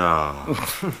 Nah.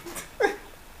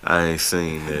 I ain't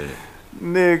seen that.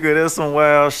 Nigga, that's some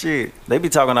wild shit. They be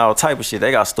talking all type of shit.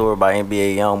 They got story by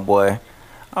NBA Youngboy.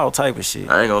 All type of shit.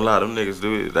 I ain't gonna lie, them niggas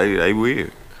do it. They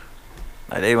weird.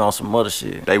 Like they on some other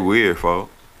shit. They weird,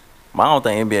 folks. But I don't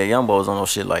think NBA Youngboy's on no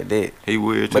shit like that. He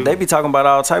weird too. But they be talking about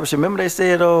all type of shit. Remember they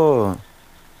said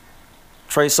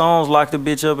Trey Songz locked the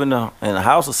bitch up in the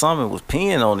house or something, was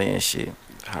peeing on there and shit.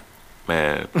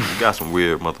 Man, you got some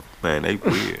weird man, they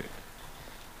weird.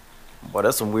 Boy,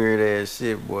 that's some weird ass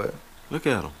shit, boy. Look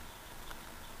at him.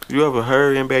 You ever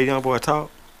heard NBA Youngboy talk?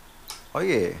 Oh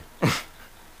yeah.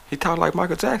 He talk like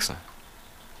Michael Jackson.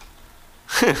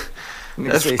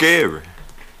 That's say, scary.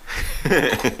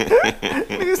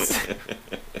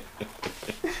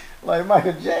 Like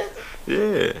Michael Jackson?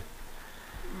 Yeah.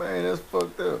 Man, that's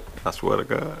fucked up. I swear to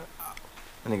God.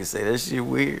 Nigga say that shit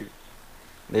weird.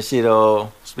 That shit,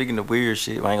 speaking of weird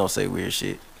shit, I ain't gonna say weird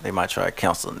shit. They might try to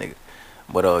cancel a nigga.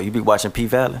 But you be watching P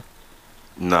Valley?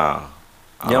 Nah.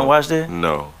 You don't watch that?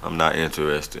 No, I'm not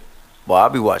interested. Boy, I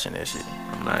be watching that shit.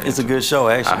 I'm not It's a good show,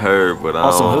 actually. I heard, but I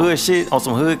on don't. some hood shit, on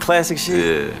some hood classic shit.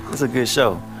 Yeah. It's a good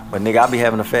show. But nigga, I be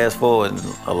having to fast forward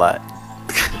a lot.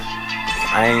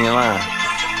 I ain't even lying.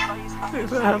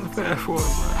 Niggas, I have to fast forward,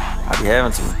 man. I be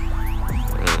having to.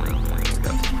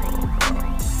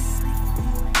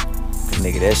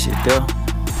 Nigga, that shit there.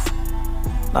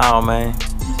 Nah, man.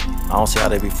 I don't see how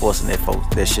they be forcing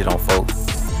that shit on folks.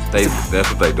 That's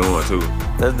what they doing too.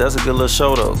 That's a good little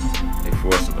show though. They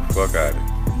forcing the fuck out of it.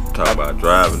 Talk about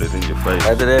driving it in your face.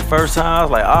 After that first time, I was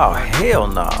like, oh hell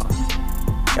no.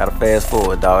 Gotta fast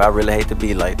forward, dog. I really hate to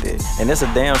be like that. And it's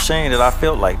a damn shame that I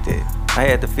felt like that. I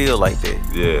had to feel like that.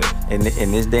 Yeah. In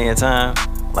this day and time,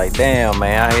 like damn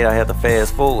man, I hate I had to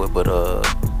fast forward, but y'all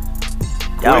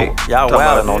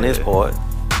wildin' on this part.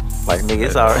 Like nigga,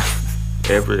 it's alright.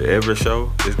 Every show,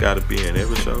 it's gotta be in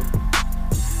every show.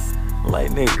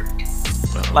 Like nigga.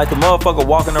 Like the motherfucker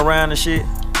walking around and shit.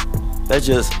 I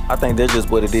think that's just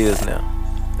what it is now.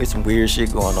 There's some weird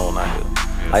shit going on out here.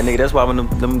 Like nigga, that's why when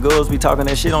them girls be talking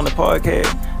that shit on the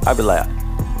podcast, I be like,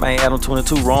 man, Adam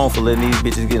 22 wrong for letting these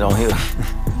bitches get on here.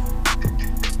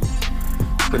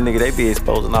 But nigga, they be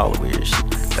exposing all the weird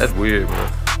shit. That's weird, bro.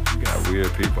 You got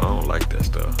weird people. I don't like that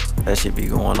stuff. That shit be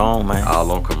going on, man.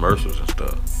 All on commercials and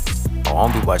stuff. Oh,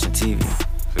 I don't be watching TV.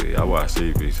 See, I watch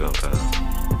TV sometimes.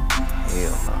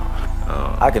 Hell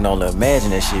no. I can only imagine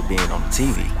that shit being on the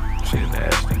TV. Shit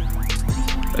nasty.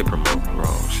 They promote the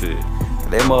wrong shit.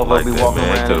 That motherfucker like be that, walking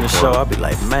man, around to in the the point. show. I be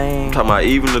like, man. I'm talking about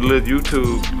even the little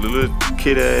YouTube, the little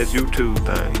kid-ass YouTube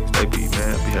things. They be,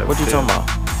 man, be having What you talking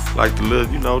about? Like the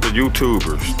little, you know, the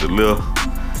YouTubers, the little,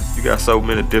 you got so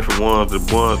many different ones,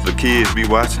 the kids be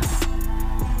watching.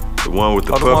 The one with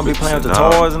the puppets. The one be playing with the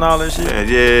toys and all that shit? Man,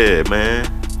 yeah, man.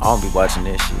 I don't be watching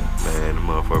that shit. Man, the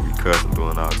motherfucker be cussing,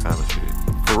 doing all kind of shit.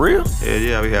 For real?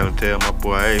 Yeah, I be having to tell my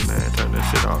boy, hey, man, turn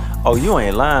that shit off. Oh, you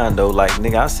ain't lying, though. Like,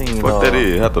 nigga, I seen... What that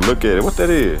is? I have to look at it. What that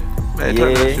is? Man,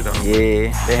 turn that shit off.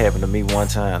 Yeah, that happened to me one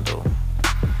time, though.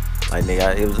 Like,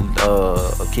 nigga, it was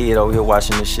a kid over here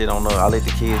watching this shit on I let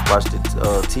the kids watch the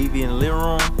TV in the living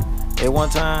room at one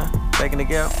time, back in the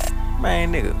gap.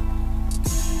 Man, nigga.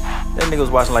 That nigga was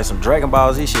watching like some Dragon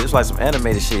Ball Z shit. It's like some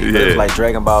animated shit. But it was like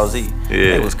Dragon Ball Z.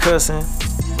 Yeah. They was cussing.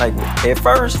 Like, at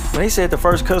first, when he said the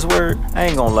first cuss word, I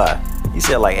ain't gonna lie. He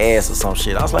said like ass or some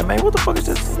shit. I was like, man, what the fuck is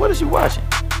this? What is you watching?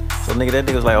 So, nigga, that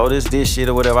nigga was like, oh, this shit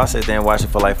or whatever. I sat there and watched it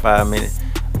for like 5 minutes.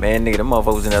 Man, nigga, the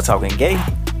motherfucker was in there talking gay.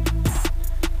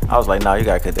 I was like, nah, you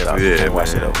gotta cut that off. Yeah, you can't man.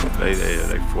 watch it over.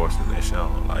 They forcing that shit. I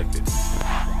don't like it.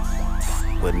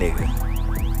 But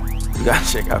nigga, you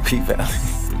gotta check out P Valley.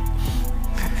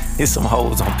 There's some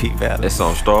hoes on P Valley. It's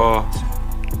on Star.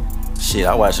 Shit,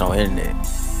 I watch it on the internet.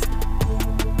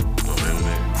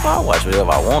 Well, I watch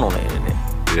whatever I want on the internet.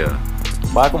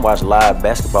 Yeah. But I can watch live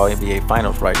basketball NBA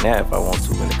finals right now if I want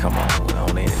to when it come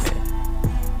on the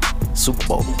internet. Super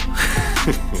Bowl.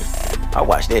 I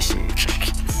watch that shit.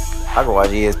 I can watch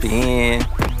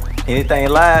ESPN, anything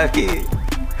live, kid.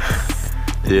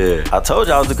 Yeah. I told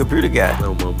you I was a computer guy.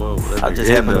 No, my mama. I just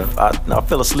happened to, I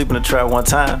fell asleep in the trap one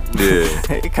time. Yeah.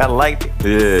 It kind of liked it.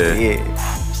 Yeah. Yeah.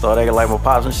 Started acting like my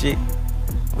pops and shit.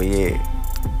 But yeah.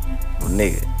 Well,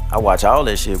 nigga, I watch all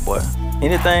that shit, boy.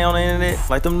 Anything on the internet,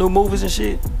 like them new movies and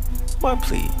shit, boy,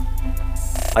 please.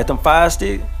 Like them Fire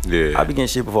Stick. Yeah. I be getting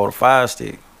shit before the Fire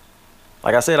Stick.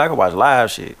 Like I said, I can watch live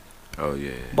shit. Oh,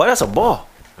 yeah. Boy, that's a ball.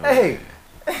 Oh, Hey.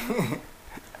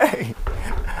 Hey.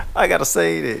 I gotta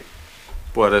say that.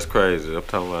 Boy, that's crazy. I'm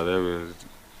talking about that.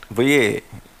 But yeah,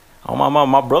 on my mom,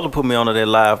 my brother put me onto that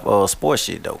live sports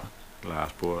shit though. Live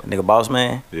sport. Nigga Boss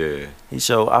Man. Yeah. He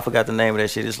showed, I forgot the name of that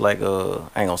shit. It's like I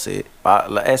ain't gonna say it.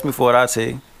 Ask me for it, I'll tell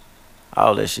you.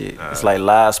 All that shit. It's like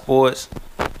live sports.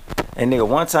 And nigga,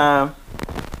 one time,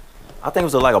 I think it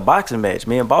was like a boxing match.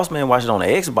 Me and Boss Man watched it on the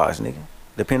Xbox, nigga.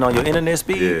 Depending on your internet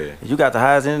speed. Yeah. If you got the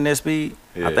highest internet speed,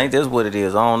 Yeah. I think that's what it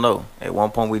is. I don't know. At one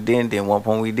point we didn't, then one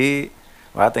point we did.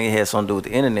 But I think it had something to do with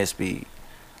the internet speed.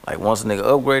 Like once a nigga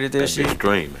upgraded that shit,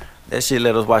 streaming. that shit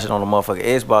let us watch it on the motherfucking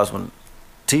Xbox when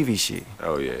TV shit.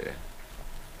 Oh, yeah.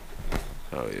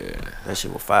 Oh, yeah. That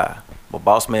shit was fire. But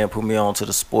Boss Man put me on to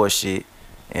the sports shit.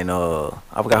 And I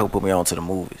forgot who put me on to the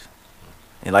movies.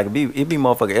 And like it be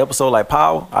motherfucking episode like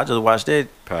Power. I just watched that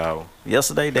Power.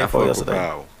 yesterday, day I before fuck with yesterday.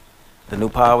 Power. The new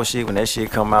Power shit, when that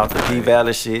shit come out, the P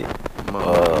Valley shit. I'm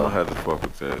gonna have to fuck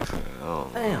with that.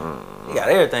 Damn. You got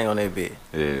everything on that bit.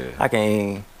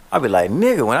 Yeah. I be like,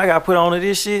 nigga, when I got put on to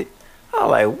this shit, I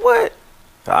was like, what?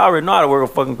 I already know how to work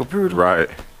a fucking computer. Right.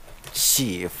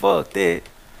 Shit, fuck that.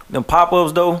 Them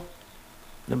pop-ups though,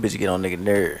 them bitches get on nigga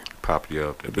nerve. Pop you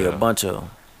up. It be a bunch of them.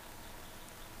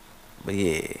 But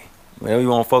yeah, whenever you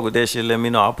want to fuck with that shit, let me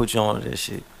know. I'll put you on to that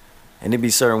shit. And it be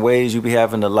certain ways you be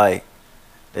having to like,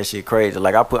 that shit crazy.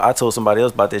 Like I told somebody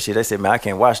else about that shit. They said, man, I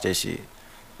can't watch that shit.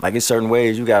 Like it's certain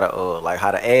ways you gotta like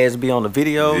how the ads be on the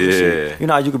videos. Yeah. And shit. You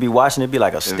know how you could be watching it be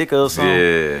like a sticker or something.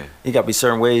 Yeah. You gotta be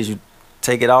certain ways you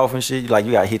take it off and shit. Like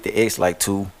you gotta hit the X like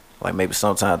 2, like maybe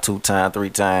sometime 2 times, 3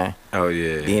 times. Oh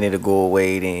yeah. Then it'll go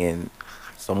away. Then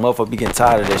some motherfucker be getting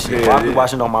tired of that shit. Yeah, If I be yeah.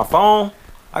 watching on my phone,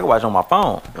 I can watch on my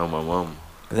phone. On my mama.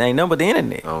 Cause there ain't nothing but the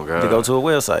internet. Oh, To God. go to a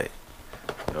website.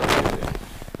 Oh yeah.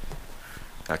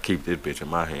 I keep this bitch in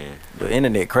my hand. The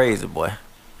internet crazy, boy.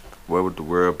 Where would the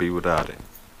world be without it?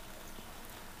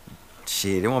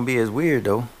 Shit, it won't be as weird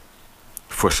though.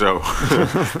 For sure.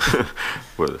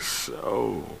 For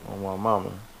sure. On my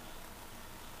mama.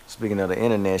 Speaking of the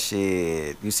internet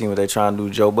shit, you seen what they trying to do,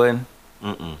 Joe Budden?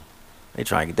 Mm-mm. They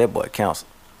trying to get that boy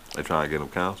canceled. They trying to get him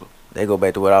canceled? They go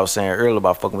back to what I was saying earlier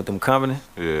about fucking with them companies.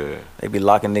 Yeah. They be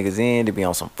locking niggas in. They be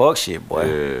on some fuck shit, boy.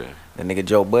 Yeah. That nigga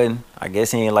Joe Budden, I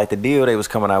guess he ain't like the deal they was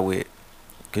coming out with.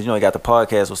 Cause you know he got the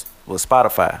podcast with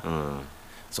Spotify. Mm.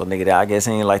 So nigga, I guess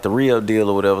he ain't like the real deal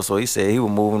or whatever. So he said he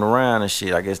was moving around and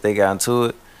shit. I guess they got into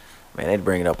it. Man, they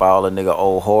bringing up all the nigga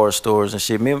old horror stories and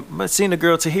shit. Man, seen the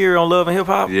girl Tahiri on Love and Hip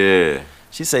Hop? Yeah.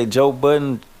 She say Joe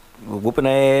Budden whooping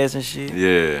her ass and shit.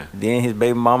 Yeah. Then his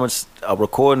baby mama, a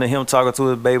recording of him talking to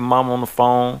his baby mama on the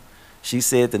phone. She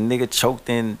said the nigga choked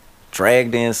and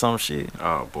dragged in some shit.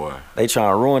 Oh boy. They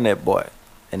trying to ruin that boy.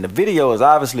 And the video is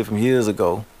obviously from years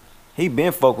ago. He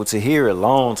been fucked with Tahir a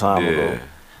long time ago.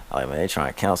 Like, man, they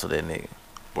trying to cancel that nigga.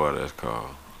 Boy, that's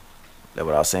cold. That's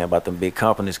what I was saying about them big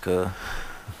companies, cuz.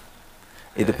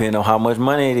 It depends on how much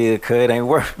money it is, cuz it ain't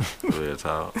worth. Real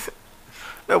talk.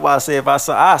 That's why I said if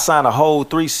I sign a whole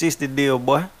 360 deal,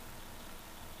 boy.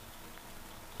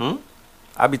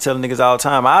 I be telling niggas all the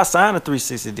time, I sign a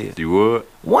 360 deal. You would?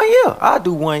 1 year. I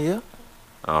do 1 year.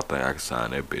 I don't think I can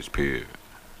sign that bitch, period.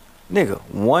 Nigga,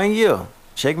 1 year.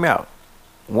 Check me out.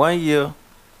 1 year,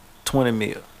 20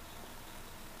 mil.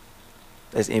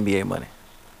 That's NBA money.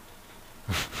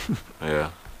 Yeah.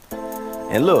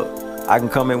 And look, I can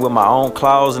come in with my own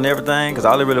clause and everything, because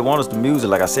all they really want is the music.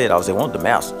 Like I said, they want the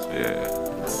masters. Yeah.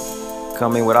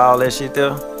 Come in with all that shit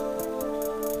there.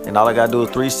 And all I gotta do is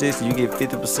 360. You get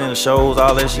 50% of shows,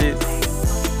 all that shit.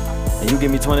 And you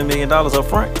give me $20 million up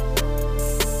front.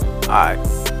 Alright.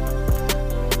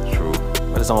 True.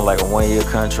 But it's on like a 1 year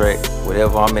contract.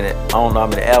 Whatever I'm in it. I don't know how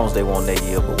many albums they want that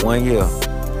year, but 1 year.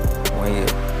 1 year.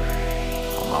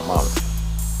 On my mama.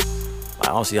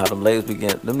 I don't see how them labels be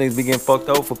getting, them niggas be getting fucked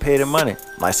over for paying money.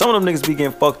 Like some of them niggas be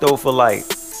getting fucked over for like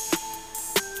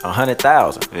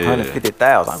 100,000,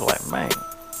 150,000. I'm like, man.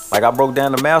 Like I broke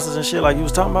down the masters and shit like you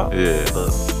was talking about. Yeah.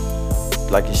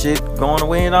 Like your shit going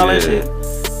away and all that shit.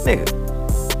 Nigga,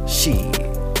 shit.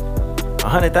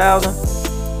 100,000?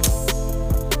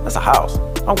 That's a house.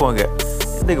 I'm gonna get,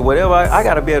 nigga, whatever I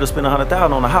gotta be able to spend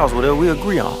 100,000 on a house, whatever we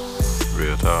agree on.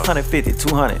 Real talk. 150,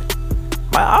 200.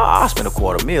 Man, I'll spend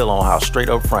 $250,000 on a house straight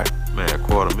up front. Man,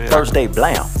 $250,000. First day,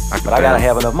 blam. But I gotta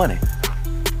have enough money.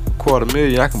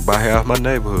 $250,000, I can buy half my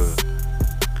neighborhood.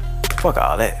 Fuck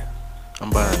all that. I'm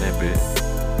buying that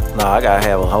bitch. Nah, I gotta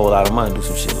have a whole lot of money to do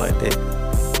some shit like that.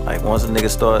 Like once a nigga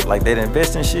start like they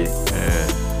invest in shit. Yeah.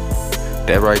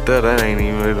 That right there, that ain't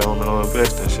even really on no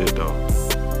investing shit though.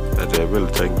 That's just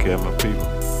really taking care of my people.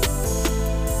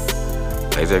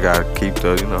 They just gotta keep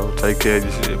the, take care of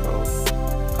your shit, bro.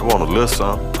 I want a little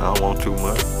something. I don't want too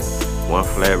much. One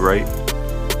flat rate.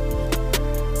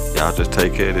 Y'all just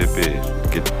take care of this bitch.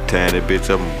 Get tan that bitch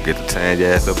up and get the tan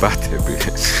your ass up out that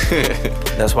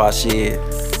bitch. That's why shit,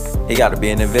 it gotta be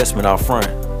an investment out front.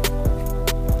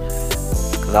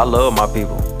 Cause I love my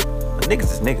people. But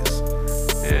niggas is niggas.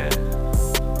 Yeah.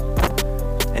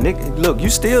 And look, you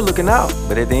still looking out.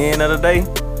 But at the end of the day,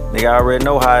 nigga already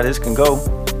know how this can go.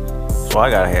 So I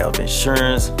gotta have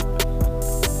insurance,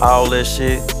 all that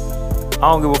shit. I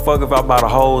don't give a fuck if I buy the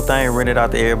whole thing, rent it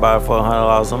out to everybody for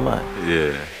 $100 a month.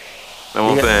 Yeah. That's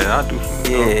what I'm saying. I do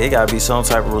some. Yeah, it gotta be some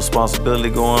type of responsibility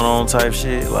going on type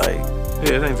shit. Like,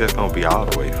 yeah, it ain't just gonna be all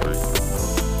the way free.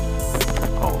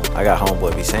 Oh, I got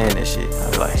homeboy be saying that shit.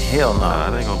 I be like, hell no.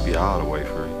 Nah, it ain't gonna be all the way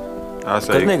free. I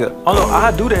say, cause nigga,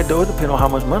 I do that though. It depends on how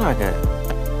much money I got.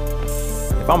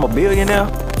 If I'm a billionaire,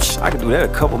 I can do that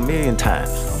a couple million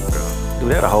times. Do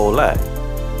that a whole lot.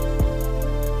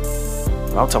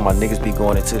 I'm talking about niggas be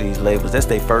going into these labels. That's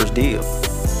their first deal.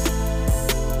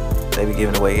 They be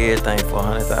giving away everything for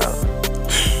 100,000.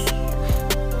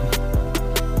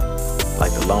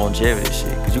 Like the longevity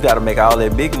shit. Cause you gotta make all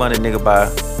that big money, nigga, by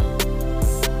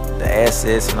the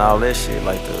assets and all that shit.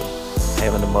 Like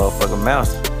having the motherfucking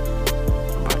mouse.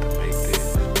 I'm about to make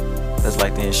this. That's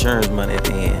like the insurance money at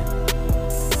the end.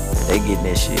 They getting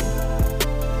that shit.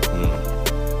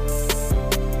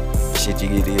 Shit you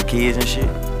get to your kids and shit.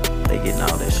 They getting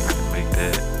all that shit. I can make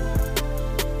that.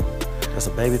 That's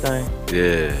a baby thing?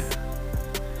 Yeah.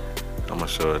 I'm gonna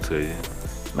show it to you.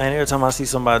 Man, every time I see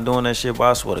somebody doing that shit, boy,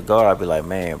 I swear to God, I be like,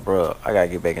 man, bro, I gotta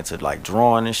get back into like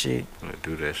drawing and shit. I'm gonna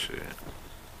do that shit.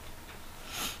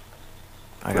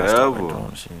 I gotta start back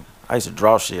drawing shit. I used to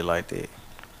draw shit like that.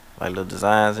 Like little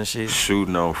designs and shit.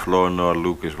 Shooting on Florida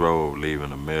Lucas Road,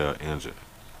 leaving a male injured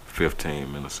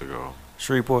 15 minutes ago.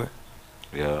 Shreveport?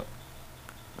 Yeah.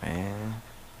 Man.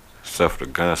 Suffered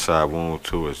a gunshot wound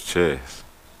to his chest.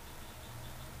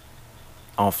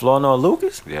 On Florida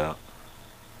Lucas? Yeah.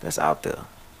 That's out there.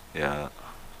 Yeah.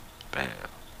 Damn.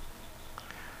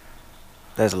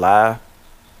 That's live?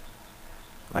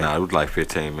 Like, Nah, it was like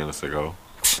 15 minutes ago.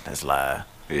 That's live.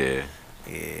 Yeah.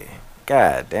 Yeah.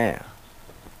 God damn.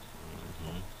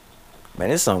 Man,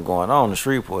 there's something going on in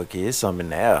Shreveport, kid. There's something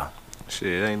in the air.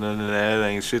 Shit, ain't nothing in there.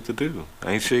 Ain't shit to do.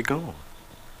 Ain't shit going.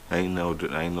 Ain't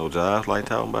no jobs like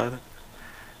talking about it.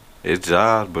 It's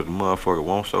jobs, but the motherfucker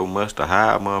wants so much to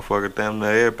hire motherfucker. Damn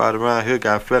near everybody around here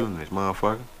got felonies,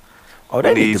 motherfucker. Oh,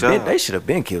 they should have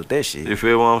been killed that shit. You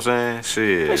feel what I'm saying?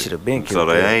 Shit. They should have been killed. So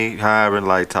they ain't hiring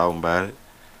like talking about it.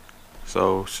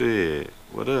 So shit.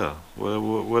 What else?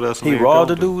 What else? He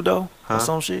robbed the dude though, or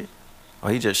some shit. Or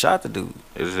he just shot the dude.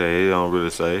 It don't really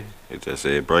say. It just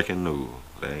said breaking news.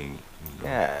 They ain't.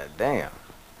 God damn.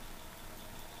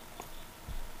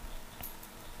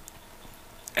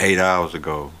 8 hours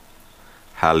ago,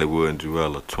 Hollywood and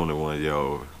Jewella,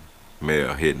 21-year-old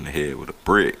male, hit in the head with a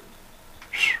brick.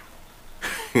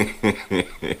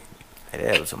 Hey,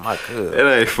 that was my cousin. It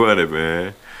ain't funny,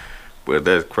 man. But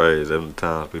that's crazy. Them the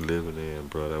times we living in,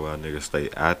 bro. That's why niggas stay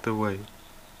out the way.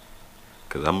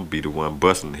 Cause I'm gonna be the one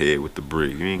busting the head with the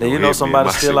brick. You ain't gonna you know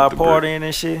somebody still out partying brick.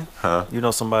 and shit? Huh? You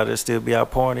know somebody that still be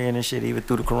out partying and shit even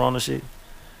through the corona shit?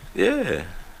 Yeah.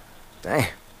 Damn.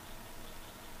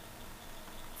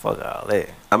 Fuck all that.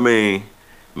 I mean,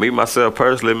 me myself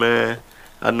personally, man,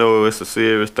 I know it's a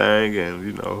serious thing, and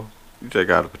you know, you just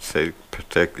gotta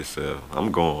protect yourself.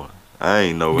 I'm going. I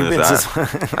ain't no inside.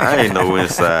 I ain't no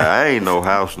inside. I ain't no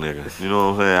house nigga. You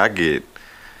know what I'm saying? I get,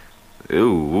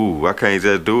 I can't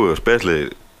just do it,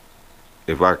 especially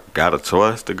if I got a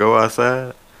choice to go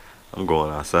outside. I'm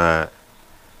going outside.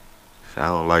 I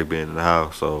don't like being in the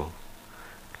house, so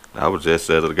I was just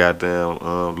at a goddamn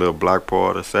little block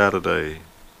party Saturday.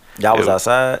 Y'all was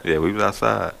outside? Yeah, we was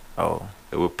outside. Oh.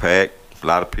 It was packed. A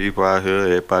lot of people out here.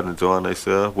 Everybody enjoying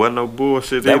themselves. Wasn't no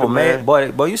bullshit They either, were man.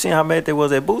 mad. Boy, you seen how mad they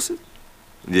was at Boosie?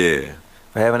 Yeah.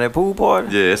 For having that pool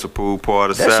party? Yeah, it's a pool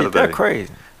party that Saturday. Shit, that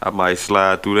crazy. I might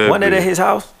slide through that. Wasn't it at his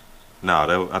house?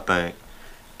 No, I think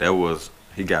that was,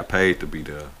 he got paid to be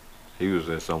there. He was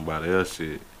at somebody else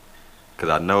shit. Cause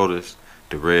I noticed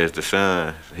the Reds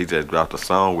Deshaun, he just dropped a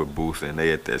song with Boosie and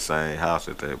they at that same house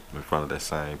in front of that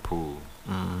same pool.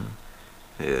 Mm-hmm.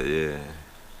 Yeah.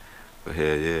 But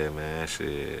hell yeah, man,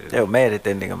 shit. They were mad at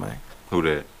that nigga, man. Who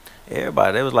that?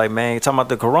 Everybody. They was like, man, talking about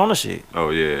the corona shit.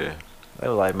 Oh yeah. They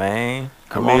was like, man.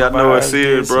 I mean, I know it's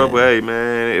serious, bro, but hey,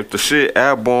 man, if the shit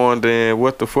airborne, then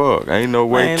what the fuck? Ain't no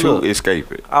way to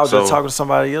escape it. I was just talking to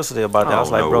somebody yesterday about that. I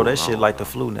was like, bro, that shit like know. the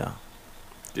flu now.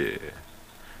 Yeah.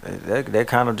 That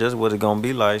kind of just what it gonna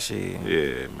be like, shit.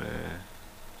 Yeah, man.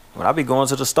 When I be going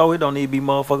to the store, it don't need to be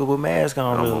motherfuckers with masks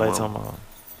on. Really, like talking about.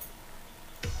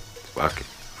 Fuck it.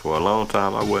 For a long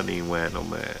time, I wasn't even wearing no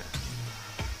mask.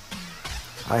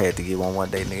 I had to get one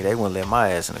day, nigga. They wouldn't let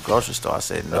my ass in the grocery store. I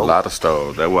said no. A lot of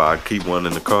stores. That's why I keep one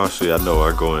in the car. Shit, I know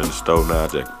I go in the store now, I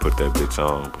just put that bitch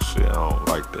on. But shit, I don't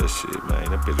like that shit, man.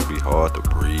 That bitch be hard to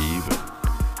breathe. And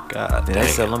God damn. They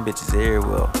sell them bitches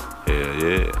everywhere. Hell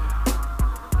yeah.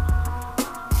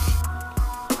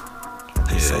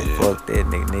 They say fuck that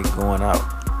nigga going out.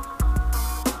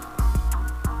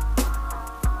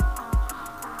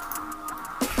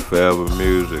 FaEffa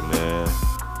music, man.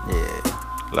 Yeah.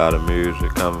 A lot of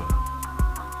music coming.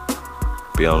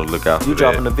 Be on the lookout for You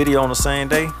dropping the video on the same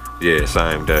day? Yeah,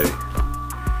 same day.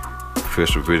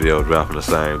 Official video dropping the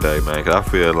same day, man. Cause I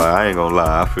feel like, I ain't gonna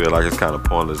lie, I feel like it's kind of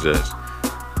pointless.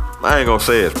 I ain't gonna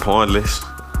say it's pointless,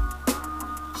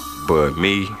 but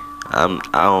me, I don't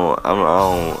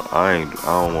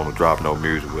want to drop no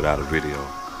music without a video.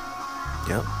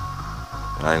 Yep.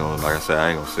 I ain't gonna, like I said, I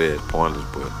ain't gonna say it's pointless,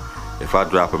 but if I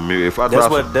drop a music, if I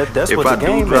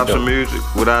do drop some music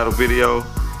without a video,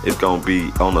 it's gonna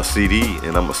be on a CD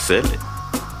and I'ma sell it.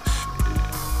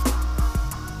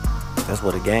 That's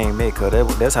what the game make, cause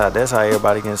that's how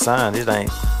everybody can sign. It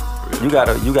ain't you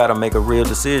gotta make a real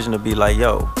decision to be like,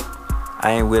 yo,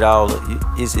 I ain't with all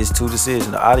it's two decisions.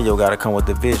 The audio gotta come with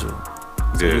the visual.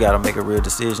 So you gotta make a real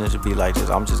decision to be like,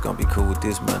 I'm just gonna be cool with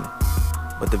this money.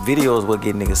 But the video is what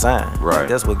get niggas signed. Right. Like,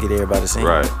 that's what get everybody seen.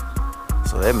 Right.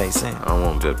 So that makes sense. I don't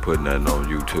want to just put nothing on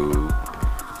YouTube,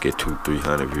 get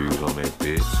 200-300 views on that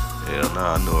bitch. Hell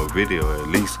nah, I know a video at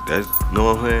least. That's, you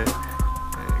know what I'm saying?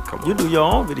 Man, come on. You do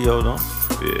your own video though.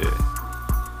 Yeah.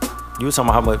 You was talking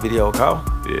about how much video cost?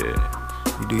 Yeah.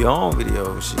 You do your own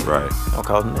video, shit. Right. Don't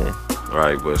cost that.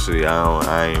 Right, but see,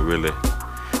 I ain't really.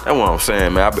 That's what I'm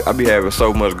saying, man. I be having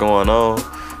so much going on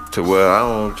to where I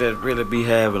don't just really be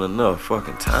having enough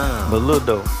fucking time. But look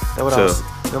though, that's what I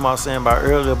was saying about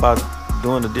earlier about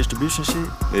doing the distribution shit.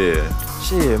 Yeah.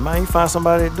 Shit, man, you find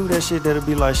somebody that do that shit that'll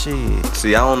be like shit.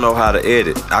 See, I don't know how to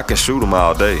edit. I can shoot them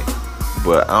all day,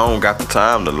 but I don't got the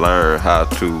time to learn how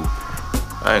to.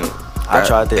 I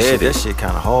tried that shit. That shit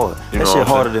kind of hard. That shit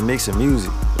harder than mixing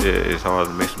music. Yeah, it's hard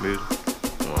to mix music.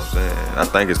 You know what I'm saying? I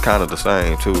think it's kind of the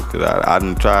same too, cause I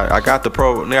didn't try. I got the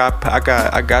pro.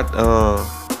 I got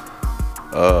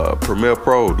Premiere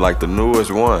Pro, like the newest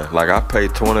one. Like I pay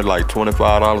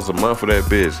 $25 a month for that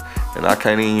bitch, and I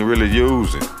can't even really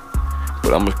use it.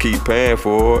 But I'm gonna keep paying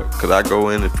for it, cause I go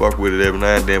in and fuck with it every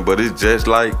now and then. But it's just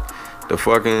like the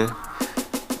fucking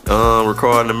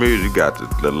recording the music. You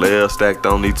got the layers stacked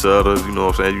on each other. You know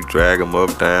what I'm saying? You drag them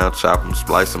up, down, chop them,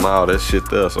 splice them, all that shit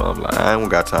there. So I'm like, I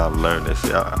ain't got time to learn that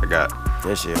shit. I got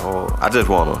that shit hard. I just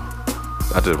wanna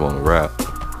rap.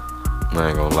 I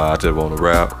ain't gonna lie, I just wanna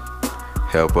rap,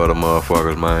 help other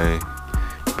motherfuckers, man,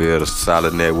 build a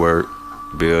solid network,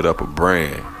 build up a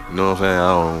brand. You know what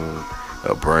I'm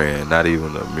saying? A brand, not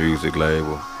even a music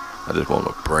label. I just want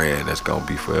a brand that's gonna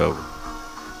be forever,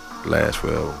 last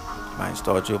forever. Might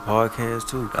start your podcast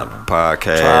too.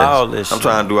 Podcast. Try all this shit. I'm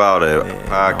trying to do all that. Yeah,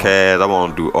 podcast. I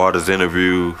want to do artist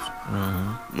interviews.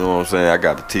 You know what I'm saying? I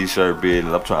got the t-shirt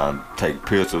business. I'm trying to take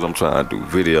pictures. I'm trying to do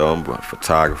video. I'm a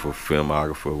photographer,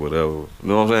 filmographer, whatever. You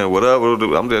know what I'm saying?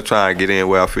 Whatever. I'm just trying to get in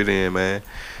where I fit in, man.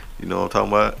 You know what I'm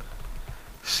talking about?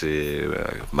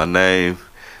 Shit, my name.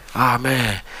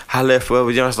 Man, holla at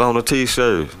Forever Youngsta on the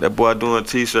t-shirt. That boy doing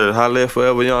t-shirts. Holla at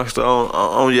Forever Youngsta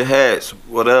on your hats,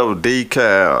 whatever,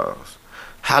 decals.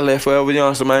 Holla at Forever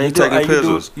Youngsta, man. He taking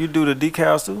pictures. You do the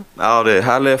decals too? All that.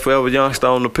 Holla at Forever Youngsta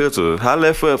on the pictures. Holla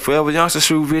at Forever Youngsta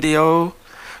shoot video.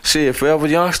 Shit, Forever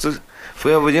Youngsta.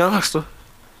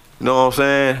 You know what I'm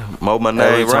saying? Mow my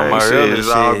name right. Shit, it's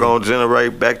all gonna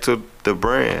generate back to the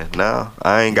brand. Now,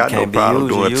 I ain't got no problem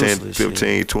doing 10,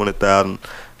 15, 20,000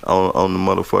 on the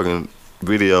motherfucking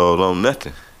videos on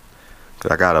nothing.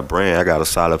 Cause I got a brand, I got a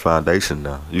solid foundation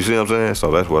now. You see what I'm saying?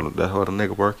 So that's what a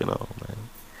nigga working on, man.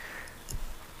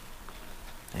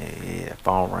 Yeah,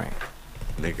 phone ring.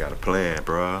 Nigga got a plan,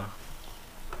 bro.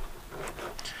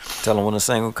 Tell them when the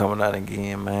single coming out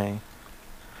again, man.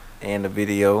 And the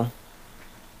video.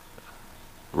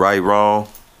 Right, Wrong.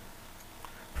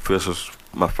 Official's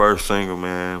my first single,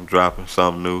 man. I'm dropping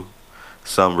something new,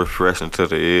 something refreshing to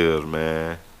the ears,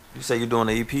 man. You say you doing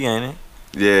the EP, ain't it?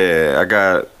 Yeah, I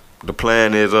got the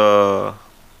plan is I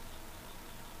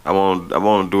want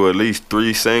to do at least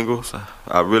 3 singles.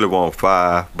 I really want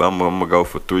 5, but I'm gonna go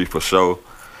for 3 for sure.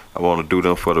 I want to do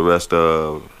them for the rest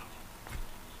of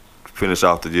finish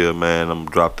off the year, man. I'm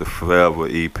gonna drop the Forever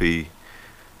EP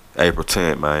April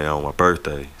 10th, man, on my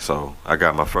birthday. So I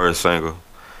got my first single.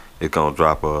 It's gonna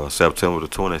drop September the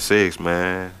 26th,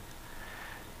 man,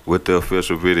 with the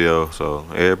official video. So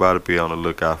everybody be on the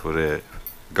lookout for that.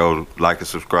 Go like and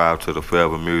subscribe to the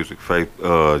Forever Music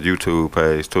YouTube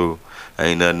page too.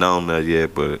 Ain't nothing on there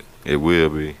yet, but it will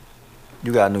be.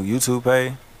 You got a new YouTube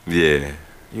page? Yeah.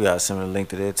 You gotta send me a link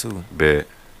to that too. Bet.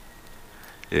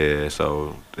 Yeah,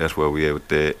 so that's where we at with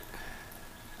that.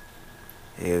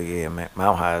 Hell yeah, man.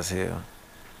 I'm high as hell.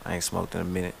 I ain't smoked in a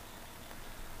minute.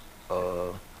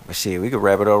 But shit, we could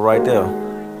wrap it up right there.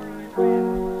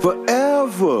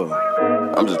 Forever.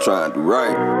 I'm just trying to do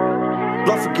right.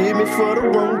 Lord, forgive me for the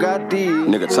wrong I did.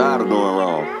 Nigga tired of doing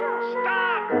wrong.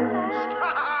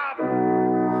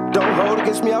 Don't hold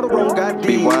against me all the wrong I did.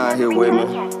 Be wine here with me.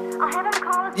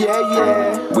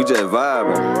 Yeah. We just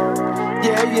vibing.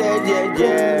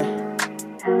 Yeah.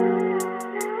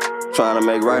 Trying to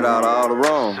make right out of all the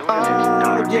wrong.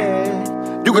 Oh,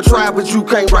 yeah. You can try, but you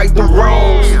can't right them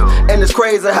wrongs. And it's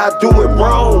crazy how doing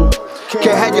wrong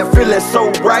can have you feeling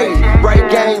so right. Right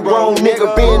game, wrong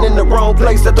nigga, being in the wrong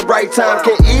place at the right time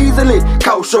can easily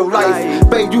cost your life.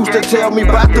 Babe used to tell me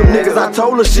about them niggas, I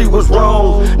told her she was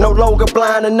wrong. No longer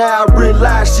blind and now I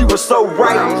realize she was so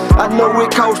right. I know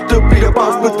it costs to be the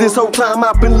boss, but this whole time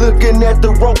I've been looking at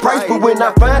the wrong price. But when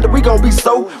I find it, we gon' be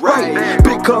so right.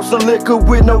 Big cups of liquor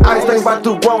with no ice, think about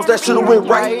the wrongs that should've went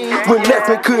right. When left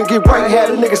and couldn't get right, had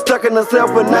a nigga stuck in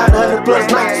herself for 900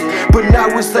 plus nights. But now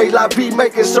we say la vie,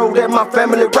 making sure that my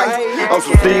family right. On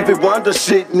some Stevie Wonder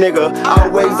shit, nigga,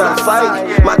 always on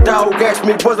sight. My dog asked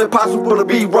me, was it possible to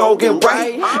be wrong and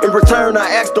right? In return, I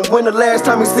asked him when the last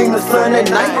time he seen the sun at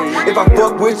night. If I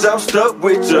fuck with you, I'm stuck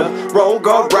with you, wrong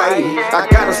or right. I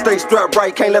gotta stay strapped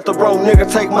right, can't let the wrong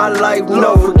nigga take my life.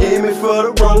 No, forgive me for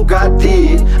the wrong I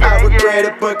did. I regret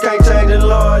it, but can't change it,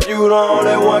 Lord. You the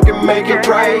only one can make it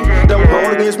right. Don't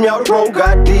hold against me all the wrong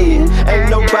I did. Ain't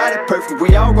nobody perfect,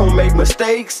 we all gon' make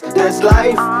mistakes. That's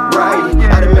life, right?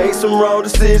 I done made some wrong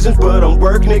decisions, but I'm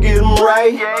working to get them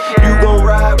right. You gon'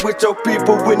 ride with your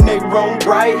people when they wrong,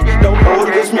 right? Don't hold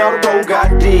against me all the wrong I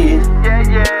did.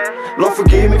 Lord,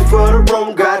 forgive me for the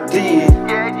wrong I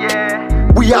did.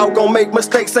 We all gon' make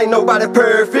mistakes, ain't nobody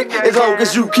perfect. As long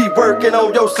as you keep working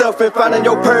on yourself and finding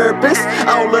your purpose.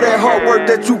 All of that hard work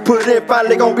that you put in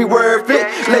finally gon' be worth it.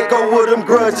 Let go of them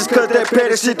grudges, cause that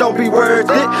petty shit don't be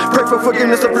worth it. Pray for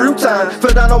forgiveness a few times,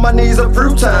 fell down on my knees a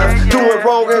few times. Doing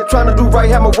wrong and trying to do right,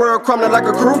 have my world crumbling like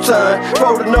a crouton.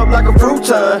 Folding up like a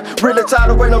fruiton, really tired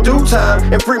of waiting on due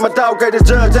time. And free my dog, gave the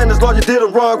judge and his lawyer did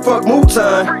him wrong, fuck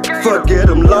Mouton. Forget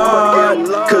them, Lord,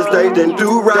 cause they didn't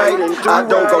do right. I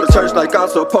don't go to church like I'm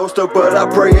supposed to, but I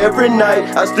pray every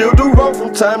night. I still do wrong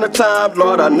from time to time,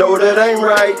 Lord, I know that ain't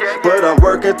right, but I'm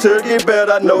working to get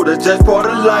better. I know that's just part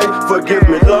of life. Forgive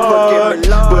me, Lord,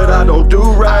 but I don't do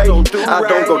right. I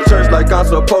don't go to church like I'm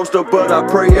supposed to, but I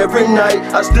pray every night.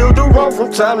 I still do wrong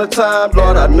from time to time,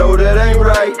 Lord, I know that ain't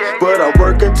right, but I'm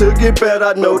working to get better.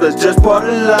 I know that's just part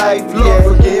of life.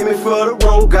 Lord, forgive me for the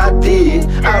wrong I did.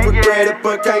 I regret it,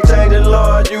 but can't change it,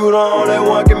 Lord. You the only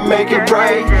one can make it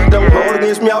right. Don't hold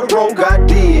against me all the wrong I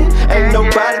did. Ain't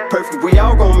nobody perfect, we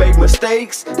all gon' make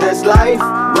mistakes. That's life,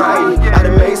 right? I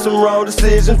done made some wrong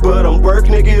decisions, but I'm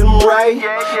working to get them right.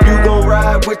 You gon'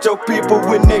 ride with your people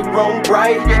when they wrong,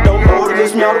 right? Don't hold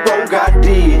against me all the wrong I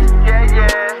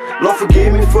did. Lord,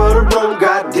 forgive me for the wrong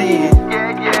I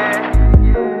did.